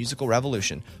rise of a musical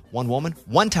revolution. One woman,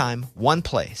 one time, one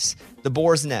place. The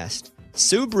Boar's Nest,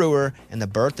 Sue Brewer, and the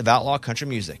birth of outlaw country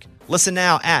music. Listen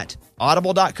now at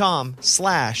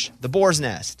audible.com/The Boar's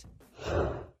Nest.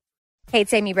 Hey,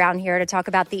 it's Amy Brown here to talk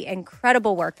about the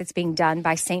incredible work that's being done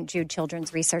by St. Jude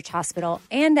Children's Research Hospital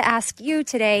and to ask you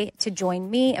today to join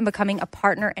me in becoming a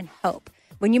partner in hope.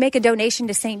 When you make a donation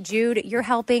to St. Jude, you're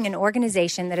helping an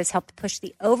organization that has helped push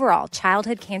the overall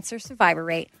childhood cancer survivor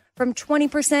rate from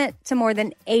 20% to more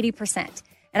than 80%.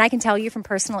 And I can tell you from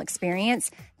personal experience,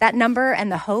 that number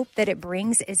and the hope that it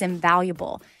brings is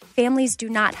invaluable. Families do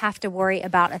not have to worry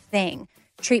about a thing.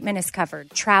 Treatment is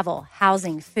covered, travel,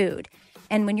 housing, food.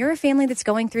 And when you're a family that's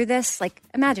going through this, like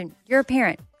imagine you're a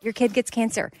parent, your kid gets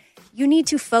cancer. You need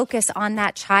to focus on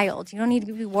that child. You don't need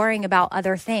to be worrying about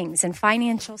other things. And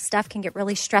financial stuff can get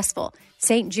really stressful.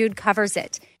 St. Jude covers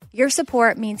it. Your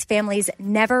support means families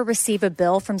never receive a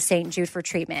bill from St. Jude for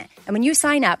treatment. And when you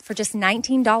sign up for just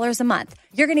 $19 a month,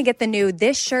 you're going to get the new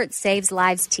This Shirt Saves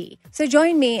Lives tee. So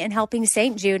join me in helping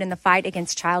St. Jude in the fight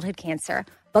against childhood cancer.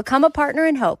 Become a partner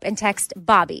in hope and text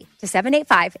Bobby to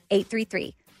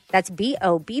 785-833. That's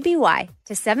BOBBY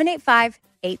to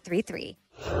 785-833.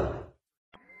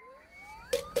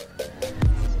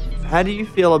 How do you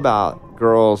feel about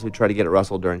girls who try to get at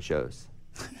Russell during shows?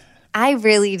 I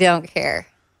really don't care,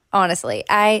 honestly.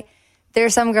 There are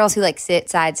some girls who like sit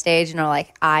side stage and are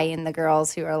like eyeing the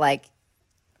girls who are like,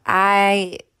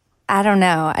 I don't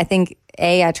know. I think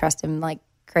A, I trust him like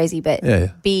crazy, but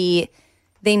B,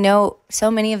 they know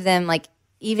so many of them, like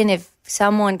even if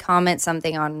someone comments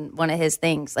something on one of his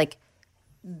things, like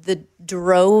the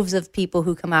droves of people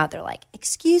who come out, they're like,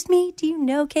 excuse me, do you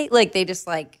know Kate? Like they just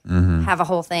like have a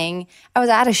whole thing. I was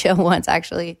at a show once,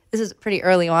 actually. This is pretty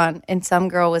early on, and some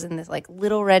girl was in this like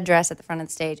little red dress at the front of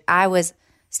the stage. I was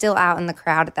still out in the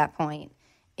crowd at that point,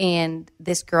 and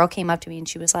this girl came up to me and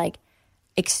she was like,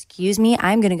 excuse me,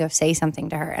 I'm going to go say something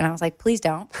to her. And I was like, please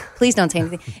don't say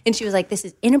anything. And she was like, this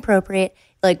is inappropriate.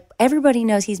 Like everybody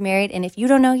knows he's married. And if you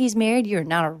don't know he's married, you're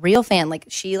not a real fan. Like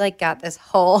she like got this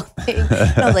whole thing.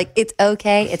 And I was like, it's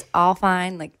okay. It's all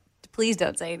fine. Like, please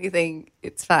don't say anything.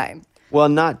 It's fine. Well,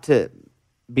 not to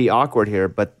be awkward here,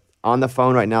 but on the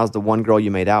phone right now is the one girl you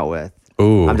made out with.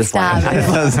 Ooh. I'm just laughing.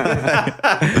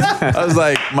 I was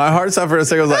like, my heart stopped for a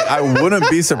second. I was like, I wouldn't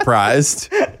be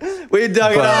surprised. We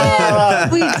dug it all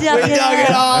up. We dug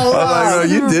it all I was like,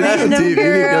 no, you did Random go too. You did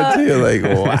girl. go too. Like,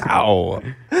 wow.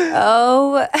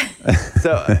 Oh.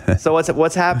 So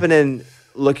what's happening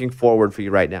looking forward for you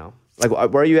right now?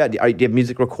 Like, where are you at? Do you have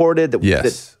music recorded?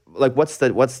 Yes. Like, what's the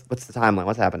timeline?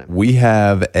 What's happening? We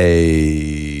have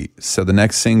so the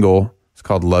next single is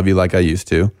called Love You Like I Used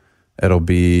To. It'll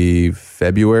be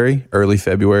early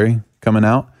February coming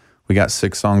out. We got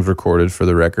 6 songs recorded for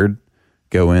the record.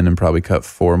 Go in and probably cut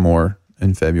 4 more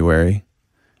in February.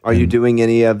 Are you doing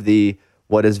any of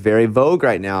what is very vogue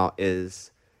right now is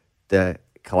the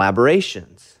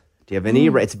collaborations? Do you have any?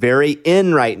 It's very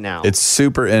in right now. It's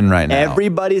super in right now.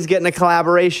 Everybody's getting a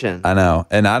collaboration. I know.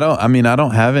 And I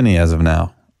don't have any as of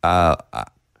now. I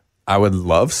would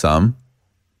love some.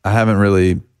 I haven't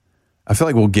really. I feel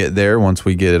like we'll get there once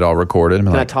we get it all recorded.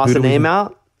 Can I toss a name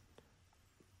out?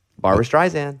 Barbra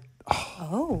Streisand.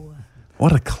 Oh.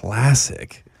 What a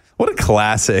classic. What a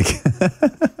classic.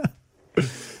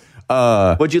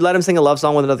 Would you let him sing a love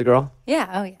song with another girl? Yeah.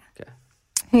 Oh, yeah. Okay.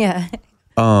 Yeah.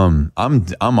 I'm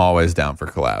always down for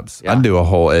collabs. Yeah. I'd do a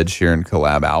whole Ed Sheeran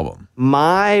collab album.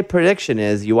 My prediction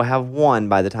is you will have one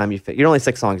by the time you're only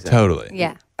 6 songs in. Totally.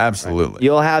 Yeah. Absolutely.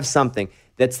 You'll have something.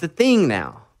 That's the thing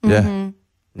now. Yeah.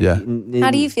 Yeah.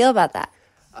 How do you feel about that?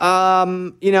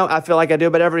 I feel like I do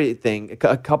about everything.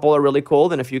 A couple are really cool,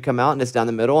 then a few come out and it's down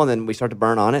the middle, and then we start to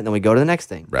burn on it, and then we go to the next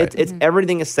thing. Right. It's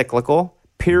everything is cyclical.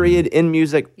 Period. In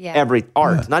music, Yeah.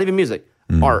 art, not even music,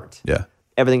 art. Yeah.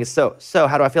 Everything is so.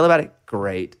 How do I feel about it?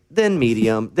 Great. Then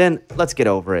medium. Then let's get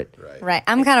over it. Right.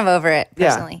 I'm kind of over it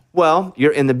personally. Yeah. Well,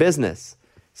 you're in the business,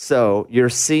 so you're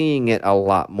seeing it a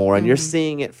lot more, and you're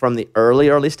seeing it from the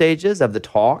early stages of the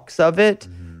talks of it.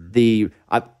 We're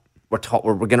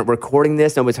gonna recording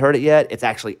this. Nobody's heard it yet. It's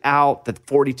actually out. The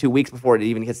 42 weeks before it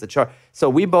even hits the chart. So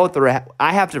we both are.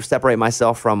 I have to separate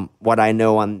myself from what I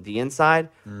know on the inside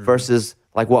versus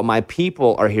like what my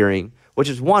people are hearing. Which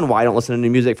is why I don't listen to new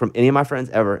music from any of my friends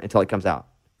ever until it comes out.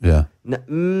 Yeah.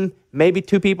 Maybe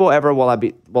 2 people ever will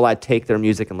I take their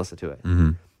music and listen to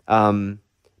it.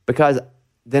 Because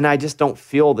then I just don't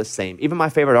feel the same. Even my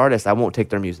favorite artists, I won't take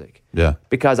their music. Yeah.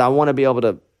 Because I want to be able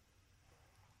to,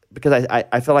 because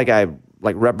I feel like I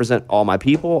like represent all my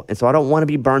people, and so I don't want to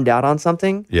be burned out on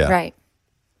something Yeah. Right.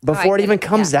 before it even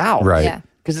comes out. Right. Yeah.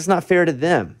 Because it's not fair to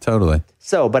them. Totally.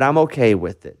 So, but I'm okay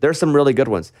with it. There's some really good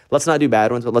ones. Let's not do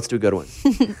bad ones, but let's do good ones.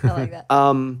 I like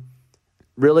that.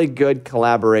 Really good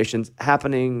collaborations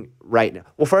happening right now.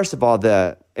 Well, first of all,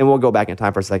 and we'll go back in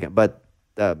time for a second, but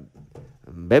the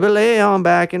Baby Lay on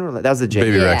Back and that was the jam.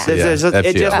 Baby Yeah. Rex. It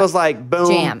Yeah. just was like boom,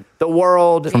 Jam. the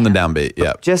world. From the downbeat.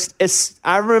 Yeah.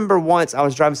 I remember once I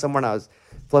was driving somewhere and I was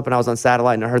flipping. I was on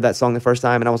satellite and I heard that song the first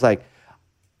time and I was like,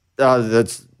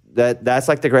 that's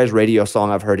like the greatest radio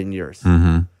song I've heard in years.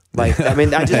 Like, I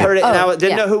mean, I just heard it and I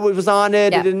didn't know who was on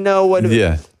it. Yeah. I didn't know what.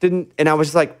 Yeah. And I was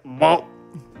just like, well,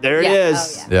 there it Yeah.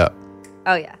 is. Oh, Yeah.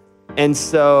 Oh yeah. And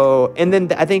so, and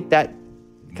then I think that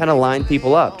kind of lined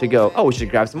people up to go, oh, we should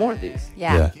grab some more of these.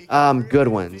 Yeah. Good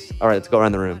ones. All right, let's go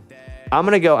around the room. I'm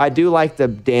going to go, I do like the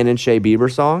Dan and Shay Bieber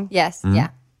song Yes. Yeah.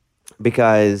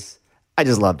 because I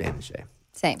just love Dan and Shay.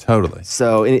 Same. Totally.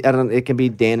 So it can be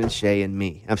Dan and Shay and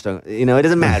me. I'm still, it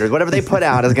doesn't matter. Whatever they put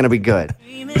out is going to be good.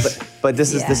 But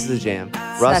this is a jam.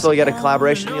 Russell, you got a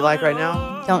collaboration you like right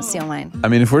now? Don't steal mine. I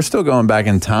mean, if we're still going back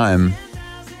in time,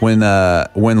 when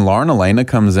Lauren Elena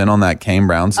comes in on that Kane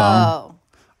Brown song. Oh.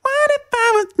 What if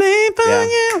I was made for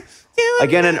Yeah. you?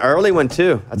 Again, an early one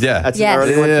too. That's Yes. an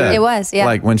early one too. It was, yeah.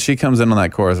 Like when she comes in on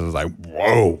that chorus, it was like,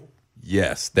 whoa,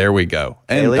 yes, there we go.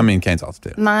 And Haley? I mean, Kane's also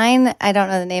too. Mine, I don't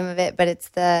know the name of it, but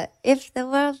it's if the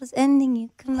world was ending,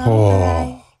 you come over.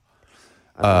 Oh.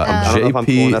 I don't know if I'm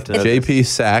cool enough to know this. JP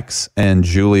Sachs and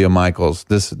Julia Michaels.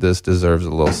 This deserves a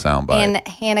little soundbite. And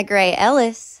Hannah Gray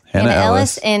Ellis. Hannah Ellis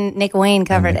Ellis. and Nick Wayne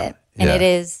covered it. And yeah. it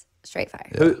is straight fire.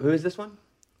 Who is this one?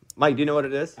 Mike, do you know what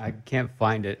it is? I can't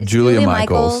find it. Julia Julia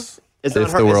Michaels. Is it If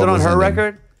on the her, World Was Ending.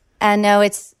 record? No,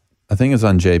 it's I think it's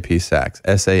on JP Sachs.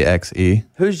 SAXE.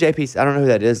 Who's JP? I don't know who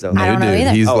that is though. I don't know dude,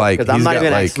 either. He's Oh, like, because I'm he's not got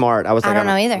even like, that smart. I was like, I don't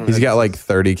know either. he's got like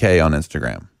 30K on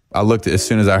Instagram. I looked as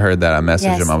soon as I heard that, I messaged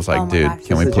Yes. him. I was like, Oh my dude, gosh.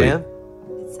 can we Is it please? Jam?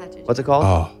 it's such a What's it called?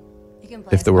 Oh, You can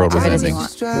play If the World as Was much of it as Ending. you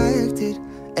want. Distracted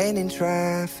and in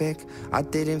traffic. I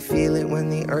didn't feel it when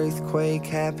the earthquake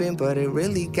happened, but it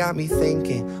really got me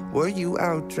thinking. Were you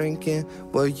out drinking?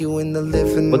 Were you in the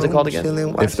living room? What's it called again?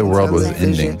 chilling, If the watching World Was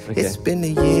television? Ending. Okay. It's been a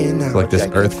year now. like this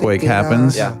Okay. earthquake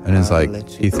happens, Yeah. and it's like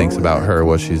he thinks about her,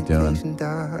 what she's doing. And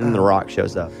then The Rock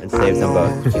shows up and saves them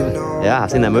both. Yeah,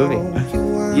 I've seen that movie.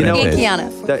 You know, And Okay.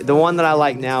 Keanu. the one that I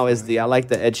like now is I like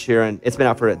the Ed Sheeran. It's been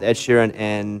out for Ed Sheeran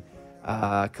and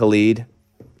Khalid.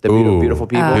 The beautiful, Ooh. beautiful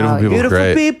people. Oh, Beautiful People's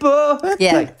great. people.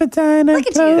 Yeah. Like, Look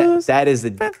at you. that is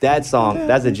that song.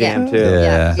 That's a jam too.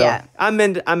 Yeah. So Yeah. I'm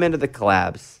into the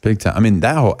collabs. Big time. I mean,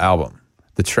 that whole album,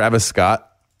 the Travis Scott.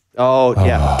 Oh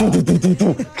yeah.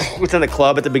 What's in the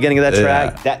club at the beginning of that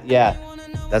track?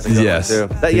 That's a good Yes. one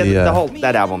too.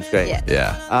 That album's great. Yeah.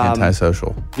 Yeah.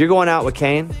 Antisocial. You're going out with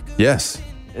Kane, Yes.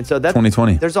 and so that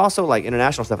 2020. There's also like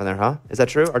international stuff in there, huh? Is that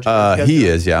true? Or just- He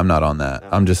is. Yeah, I'm not on that.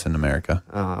 I'm just in America.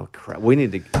 Oh crap! We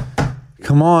need to.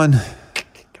 Come on.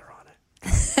 Get her on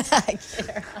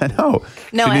it. I know.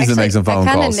 No, she needs to make some phone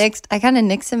I calls. kind of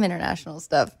nixed some international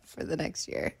stuff for the next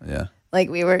year. Yeah. Like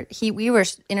we were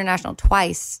international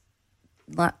twice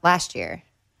last year,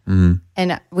 and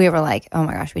we were like, oh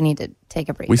my gosh, we need to take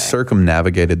a break. We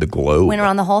circumnavigated the globe. went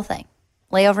around the whole thing,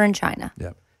 layover in China.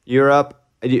 Yep. Europe.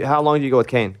 How long do you go with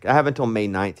Kane? I have until May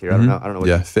 9th here. I don't know. What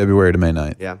Yeah, February to May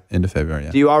 9th. Yeah. Into February,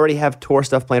 yeah. Do you already have tour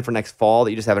stuff planned for next fall that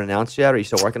you just haven't announced yet? Or are you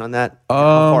still working on that?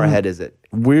 How far ahead is it?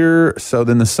 So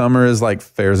then the summer is like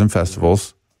fairs and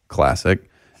festivals,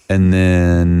 classic. And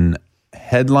then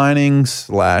headlining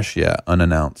 /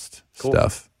 unannounced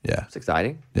stuff. Yeah. It's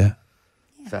exciting. Yeah.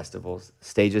 Festivals,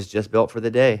 stages just built for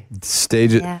the day.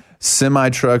 Stage Yeah. semi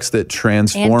trucks that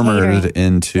transformed catering.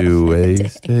 into a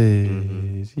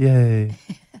stage. Yay.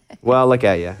 Well, look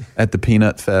at you. At the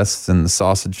Peanut Fest and the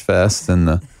Sausage Fest and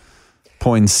the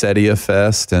Poinsettia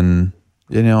Fest and,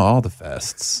 all the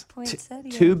fests.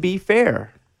 To be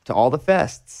fair to all the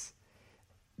fests,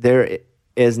 there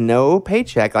is no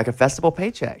paycheck like a festival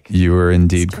paycheck. You are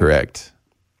indeed correct.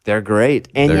 They're great.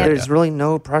 And They're- there's really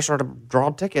no pressure to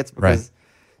draw tickets because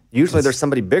usually there's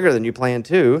somebody bigger than you playing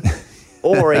too.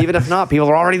 Or even if not, people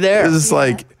are already there. It's just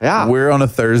like, Yeah. we're on a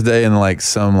Thursday and like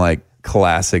some like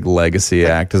classic legacy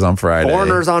act is on Friday.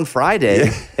 Foreigners on Friday,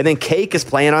 and then Cake is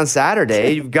playing on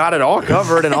Saturday. You've got it all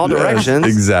covered in all directions.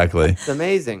 Exactly. It's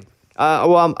amazing.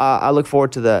 I look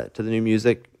forward to the new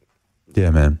music.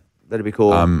 Yeah, man. That'd be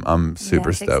cool. I'm super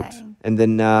it's stoked. exciting. And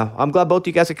then I'm glad both of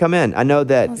you guys could come in. I know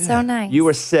that So nice. you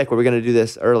were sick. We were going to do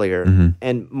this earlier,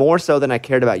 and more so than I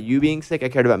cared about you being sick, I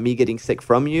cared about me getting sick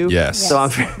from you. Yes. So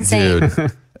I'm. Same.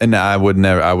 Dude. And I would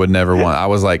never want, I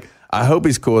was like, I hope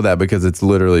he's cool with that because it's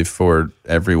literally for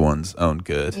everyone's own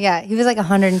good. Yeah, he was like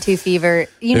 102 fever.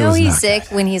 You It know was he's not sick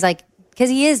when he's like, because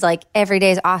he is like every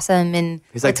day is awesome and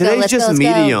He's like, let's go, today's let's just go, let's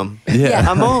go." medium. Yeah.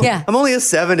 I'm only a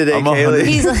 7 today, I'm a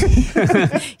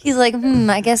Kaylee. He's like,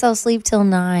 I guess I'll sleep till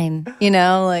 9.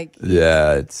 Like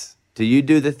Yeah, it's Do you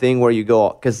do the thing where you go?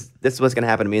 Because this is what's going to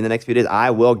happen to me in the next few days.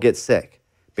 I will get sick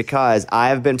because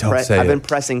I've been say I've it. been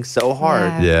pressing so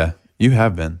hard. yeah. You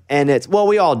have been. And it's, well,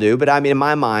 we all do, but I mean, in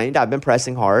my mind, I've been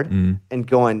pressing hard and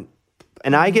going,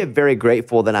 and I get very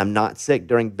grateful that I'm not sick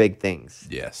during big things.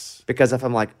 Yes. Because if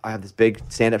I'm like, I have this big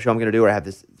stand up show I'm going to do, or I have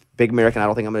this big American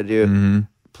Idol thing I'm going to do,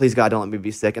 please God, don't let me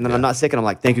be sick. And then I'm not sick, and I'm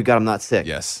like, thank you, God, I'm not sick.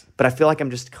 Yes. But I feel like I'm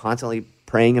just constantly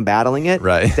praying and battling it.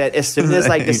 Right. That as soon as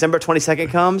like December 22nd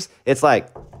comes, it's like,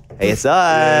 hey, it's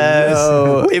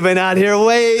us. We've been out here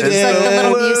waiting. it's like the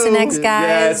little Mucinex guys.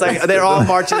 Yeah, it's like they're all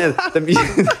marching in.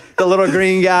 The little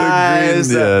green guys.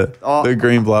 The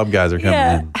green blob guys are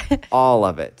coming in. All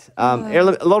of it. Here, a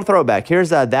little throwback. Here's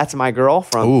That's My Girl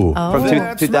from, Ooh. from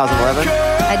 2011.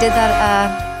 I did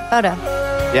that photo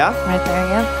Yeah? right there.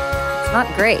 Yeah, it's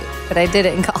not great, but I did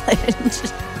it in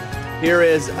college. Here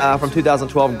is from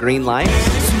 2012, Green Light.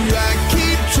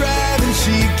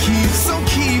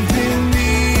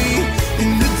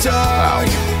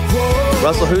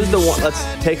 Russell, who's the one? Let's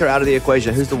take her out of the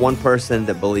equation. Who's the one person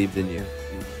that believed in you,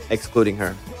 excluding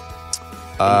her?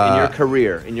 In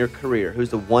your career, who's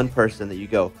the one person that you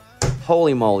go,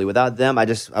 holy moly, without them, I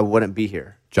wouldn't be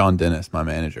here. John Dennis, my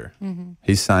manager.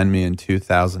 He signed me in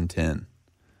 2010.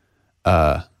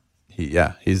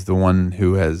 He's the one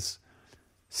who has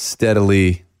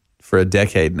steadily for a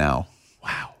decade now.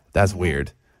 Wow, that's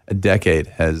weird. A decade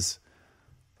has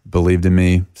believed in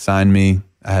me, signed me.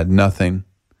 I had nothing.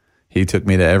 He took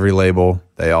me to every label.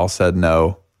 They all said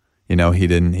no. He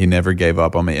never gave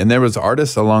up on me. And there was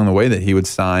artists along the way that he would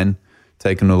sign,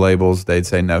 take them to labels. They'd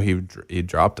say no, he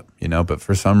dropped them, but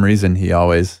for some reason he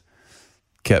always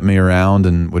kept me around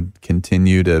and would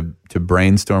continue to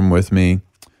brainstorm with me.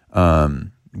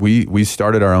 We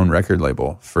started our own record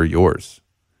label for Yours.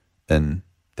 And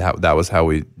that was how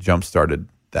we jump started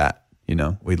that,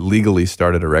 we legally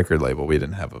started a record label. We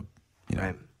didn't have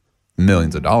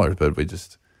millions of dollars, but we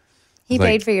just, He like-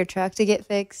 paid for your truck to get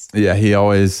fixed. yeah, he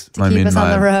always, To keep us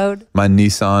on the road. My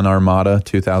Nissan Armada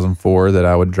 2004 that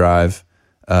I would drive,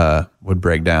 would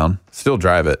break down, still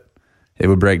drive it. It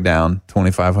would break down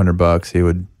 $2,500. He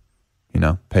would,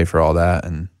 pay for all that.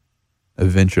 And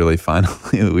eventually,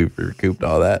 finally, we recouped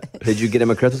all that. Did you get him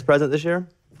a Christmas present this year?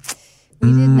 We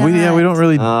did not. We don't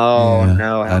really. Oh, yeah, no.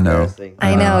 How I know. embarrassing.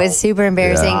 I know, it's super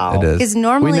embarrassing. Yeah. It is. Because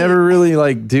normally, we never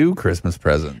really do Christmas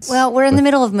presents. well, we're in the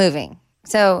middle of moving.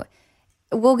 So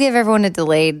we'll give everyone a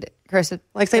delayed Christmas.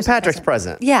 Like St. Patrick's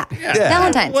present. Yeah.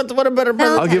 Valentine's. What a better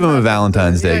present? I'll give him a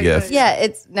Valentine's Day gift. Yeah,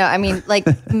 like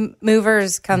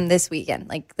movers come this weekend,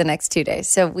 like the next 2 days.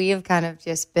 So we have kind of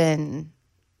just been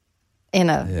in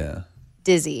a Yeah.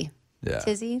 dizzy. Yeah.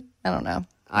 Tizzy? I don't know.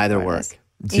 Either what it work. is.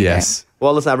 Yes.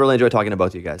 Well, listen, I really enjoyed talking to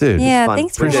both of you guys. Dude. This is Yeah, fun.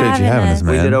 thanks for Appreciate you having us, us.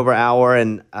 We man. did over an hour,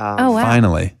 and Oh, wow.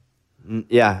 Finally.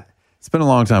 yeah. It's been a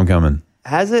long time coming.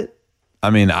 Has it?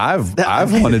 I mean, I've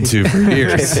wanted to for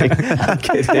years. I'm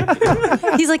kidding.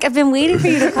 He's like, I've been waiting for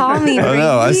you to call me. I for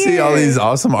know. I see all years." these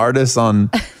awesome artists on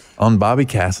Bobby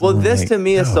Castle. Well, I'm this like, to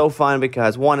me is so fun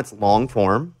because one, it's long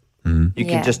form. You Yeah.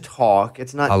 can just talk.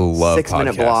 It's not I love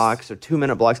 6-minute podcasts. blocks or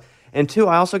 2-minute blocks. And two,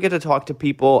 I also get to talk to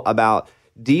people about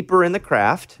deeper in the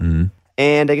craft, and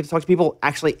I get to talk to people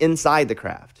actually inside the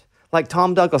craft. Like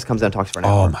Tom Douglas comes in and talks for an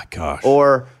hour. Oh my gosh.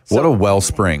 Or what a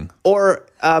wellspring. Or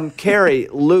Carrie,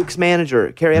 Luke's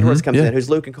manager, Carrie Edwards comes Yeah. in, who's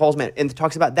Luke and Cole's man, and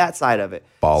talks about that side of it.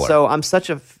 Baller. So I'm such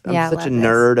a Yeah, I such a love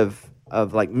nerd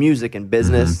of like music and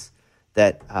business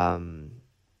that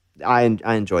I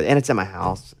enjoy it, and it's at my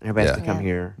house, and everybody has to come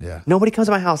here. Yeah. Nobody comes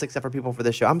to my house except for people for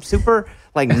this show. I'm super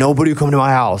like nobody will come to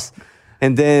my house,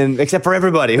 and then except for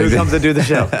everybody who comes to do the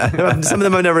show. Some of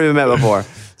them I've never even met before.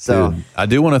 So Dude, I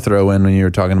do want to throw in when you were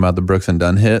talking about the Brooks and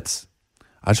Dunn hits.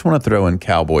 I just want to throw in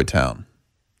Cowboy Town.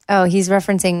 Oh, he's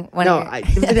referencing one. no,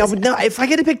 if I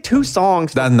get to pick 2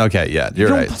 songs, Okay, yeah, you're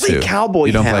don't right. play too. Cowboy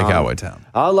You don't Town. play Cowboy Town.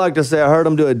 I like to say I heard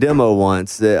him do a demo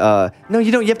once. No,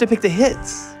 you don't. You have to pick the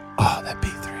hits. Oh, that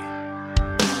B3.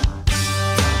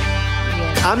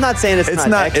 I'm not saying it's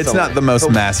not It's excellent, not the most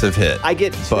but massive hit. I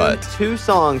get two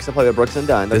songs to play with Brooks and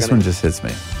Dunn. They're This one just hits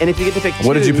me. And if you get to pick 2,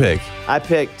 What did you pick? I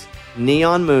picked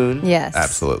Neon Moon. Yes.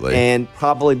 Absolutely. And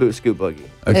probably Boot Scoot Boogie.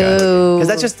 Okay. Because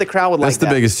that's just the crowd would like That's the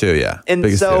that. biggest two, yeah. And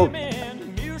biggest so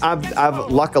two. I've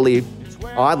luckily,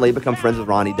 oddly, become friends with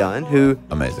Ronnie Dunn, who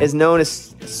Amazing. is known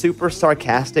as super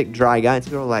sarcastic, dry guy. And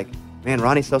people are like, man,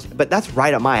 Ronnie's so... But that's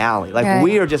right up my alley. Like, Right.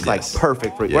 we are just like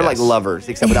perfect for... We're like lovers,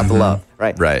 except without the love,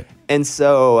 right? Right. And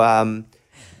so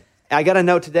I got a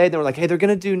note today. They were like, hey, they're going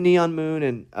to do Neon Moon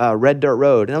and Red Dirt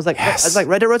Road. And I was like,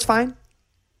 Red Dirt Road's fine.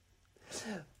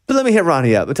 But let me hit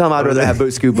Ronnie up and tell him I'd rather have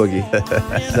Boot Scoot Boogie.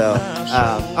 So,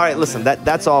 all right, listen,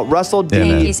 that's all. Russell D.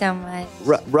 Thank you so much.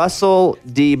 Russell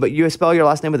D. But you spell your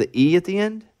last name with an E at the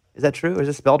end? Is that true? Or is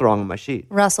it spelled wrong on my sheet?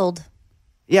 Rustled.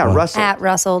 Yeah, Russell. At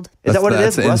Rustled. Is that what it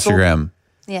is? That's Russell? Instagram.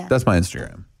 Yeah. That's my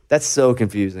Instagram. That's so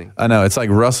confusing. I know. It's like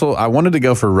Russell. I wanted to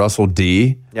go for Russell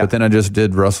D, Yeah. but then I just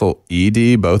did Russell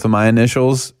ED, both of my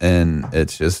initials, and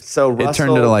it's just So it turned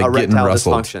Russell, into like getting erectile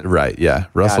Russell. dysfunction. Right. Yeah.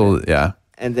 Russell. Yeah.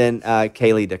 And then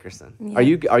Kaylee Dickerson. Are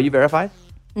you verified?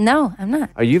 No, I'm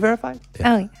not. Are you verified?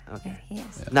 Oh, yeah. Okay. He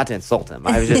is. Not to insult him.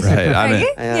 I was just Right. I mean,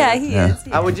 Yeah, he is.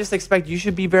 I would just expect you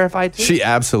should be verified too. she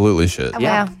absolutely should.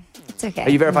 Yeah. Wow. It's okay. Are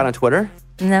you verified on Twitter?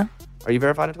 No. Are you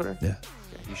verified on Twitter? Yeah.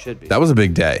 Yeah, you should be. That was a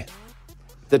big day.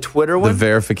 The Twitter The one?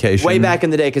 verification. Way back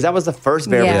in the day, because that was the first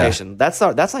verification. That's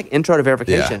like intro to Yeah.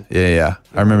 verification. Yeah.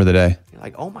 I remember the day. You're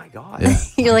like, oh my God.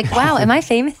 You're like, wow, am I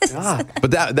famous? God.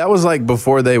 But that was like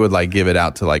before they would like give it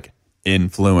out to like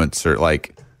influencer,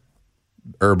 like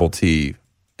herbal tea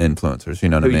influencers. You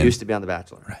know what Who I mean? used to be on The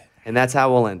Bachelor. Right. And that's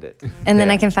how we'll end it. And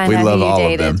then I can find we out love who you all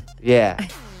dated. of them. Yeah.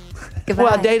 Goodbye.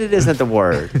 Well, dated isn't the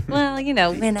word. Well,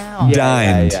 went out.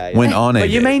 Dined. Went on But a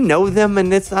you date. may know them,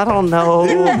 and it's, I don't know.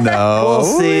 No. We'll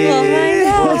see. We'll find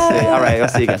out. We'll see. All right. I'll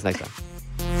see you guys next time.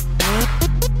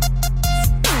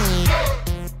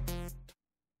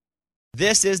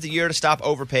 This is the year to stop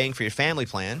overpaying for your family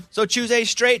plan. So choose a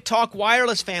Straight Talk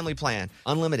Wireless family plan.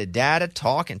 Unlimited data,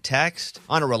 talk, and text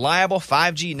on a reliable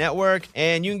 5G network.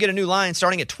 And you can get a new line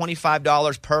starting at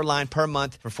 $25 per line per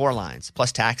month for 4 lines,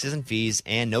 plus taxes and fees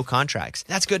and no contracts.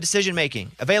 That's good decision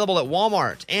making. Available at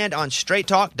Walmart and on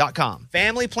straighttalk.com.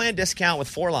 Family plan discount with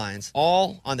 4 lines,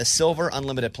 all on the Silver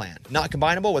Unlimited plan. Not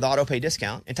combinable with auto pay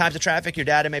discount. In times of traffic, your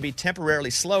data may be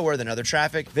temporarily slower than other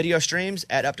traffic. Video streams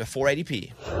at up to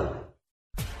 480p.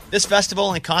 This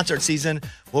festival and concert season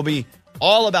will be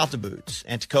all about the boots,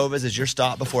 and Tecovas is your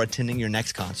stop before attending your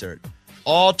next concert.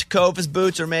 All Tecovas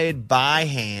boots are made by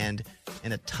hand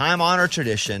in a time-honored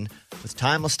tradition with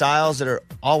timeless styles that are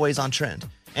always on trend.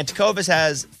 And Tecovas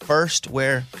has first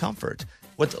wear comfort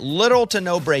with little to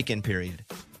no break-in period.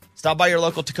 Stop by your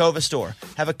local Tecovas store,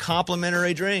 have a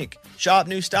complimentary drink, shop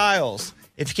new styles.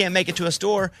 If you can't make it to a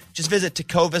store, just visit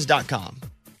tecovas.com.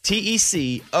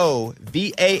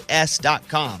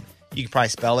 TECOVAS.com. You can probably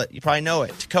spell it. You probably know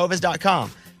it.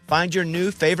 Tecovas.com. Find your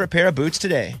new favorite pair of boots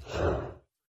today.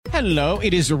 Hello,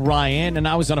 it is Ryan, and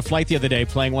I was on a flight the other day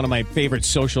playing one of my favorite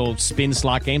social spin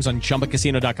slot games on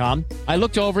ChumbaCasino.com. I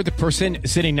looked over at the person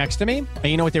sitting next to me, and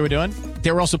you know what they were doing?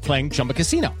 They were also playing Chumba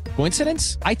Casino.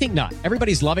 Coincidence? I think not.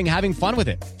 Everybody's loving having fun with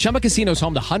it. Chumba Casino is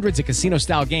home to hundreds of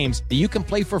casino-style games that you can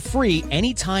play for free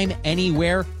anytime,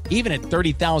 anywhere, even at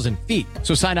 30,000 feet.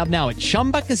 So sign up now at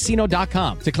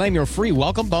ChumbaCasino.com to claim your free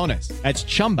welcome bonus. That's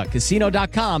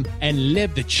ChumbaCasino.com and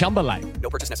live the Chumba life. No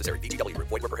purchase necessary. VGW.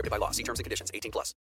 Void where prohibited by law. See terms and conditions. 18+.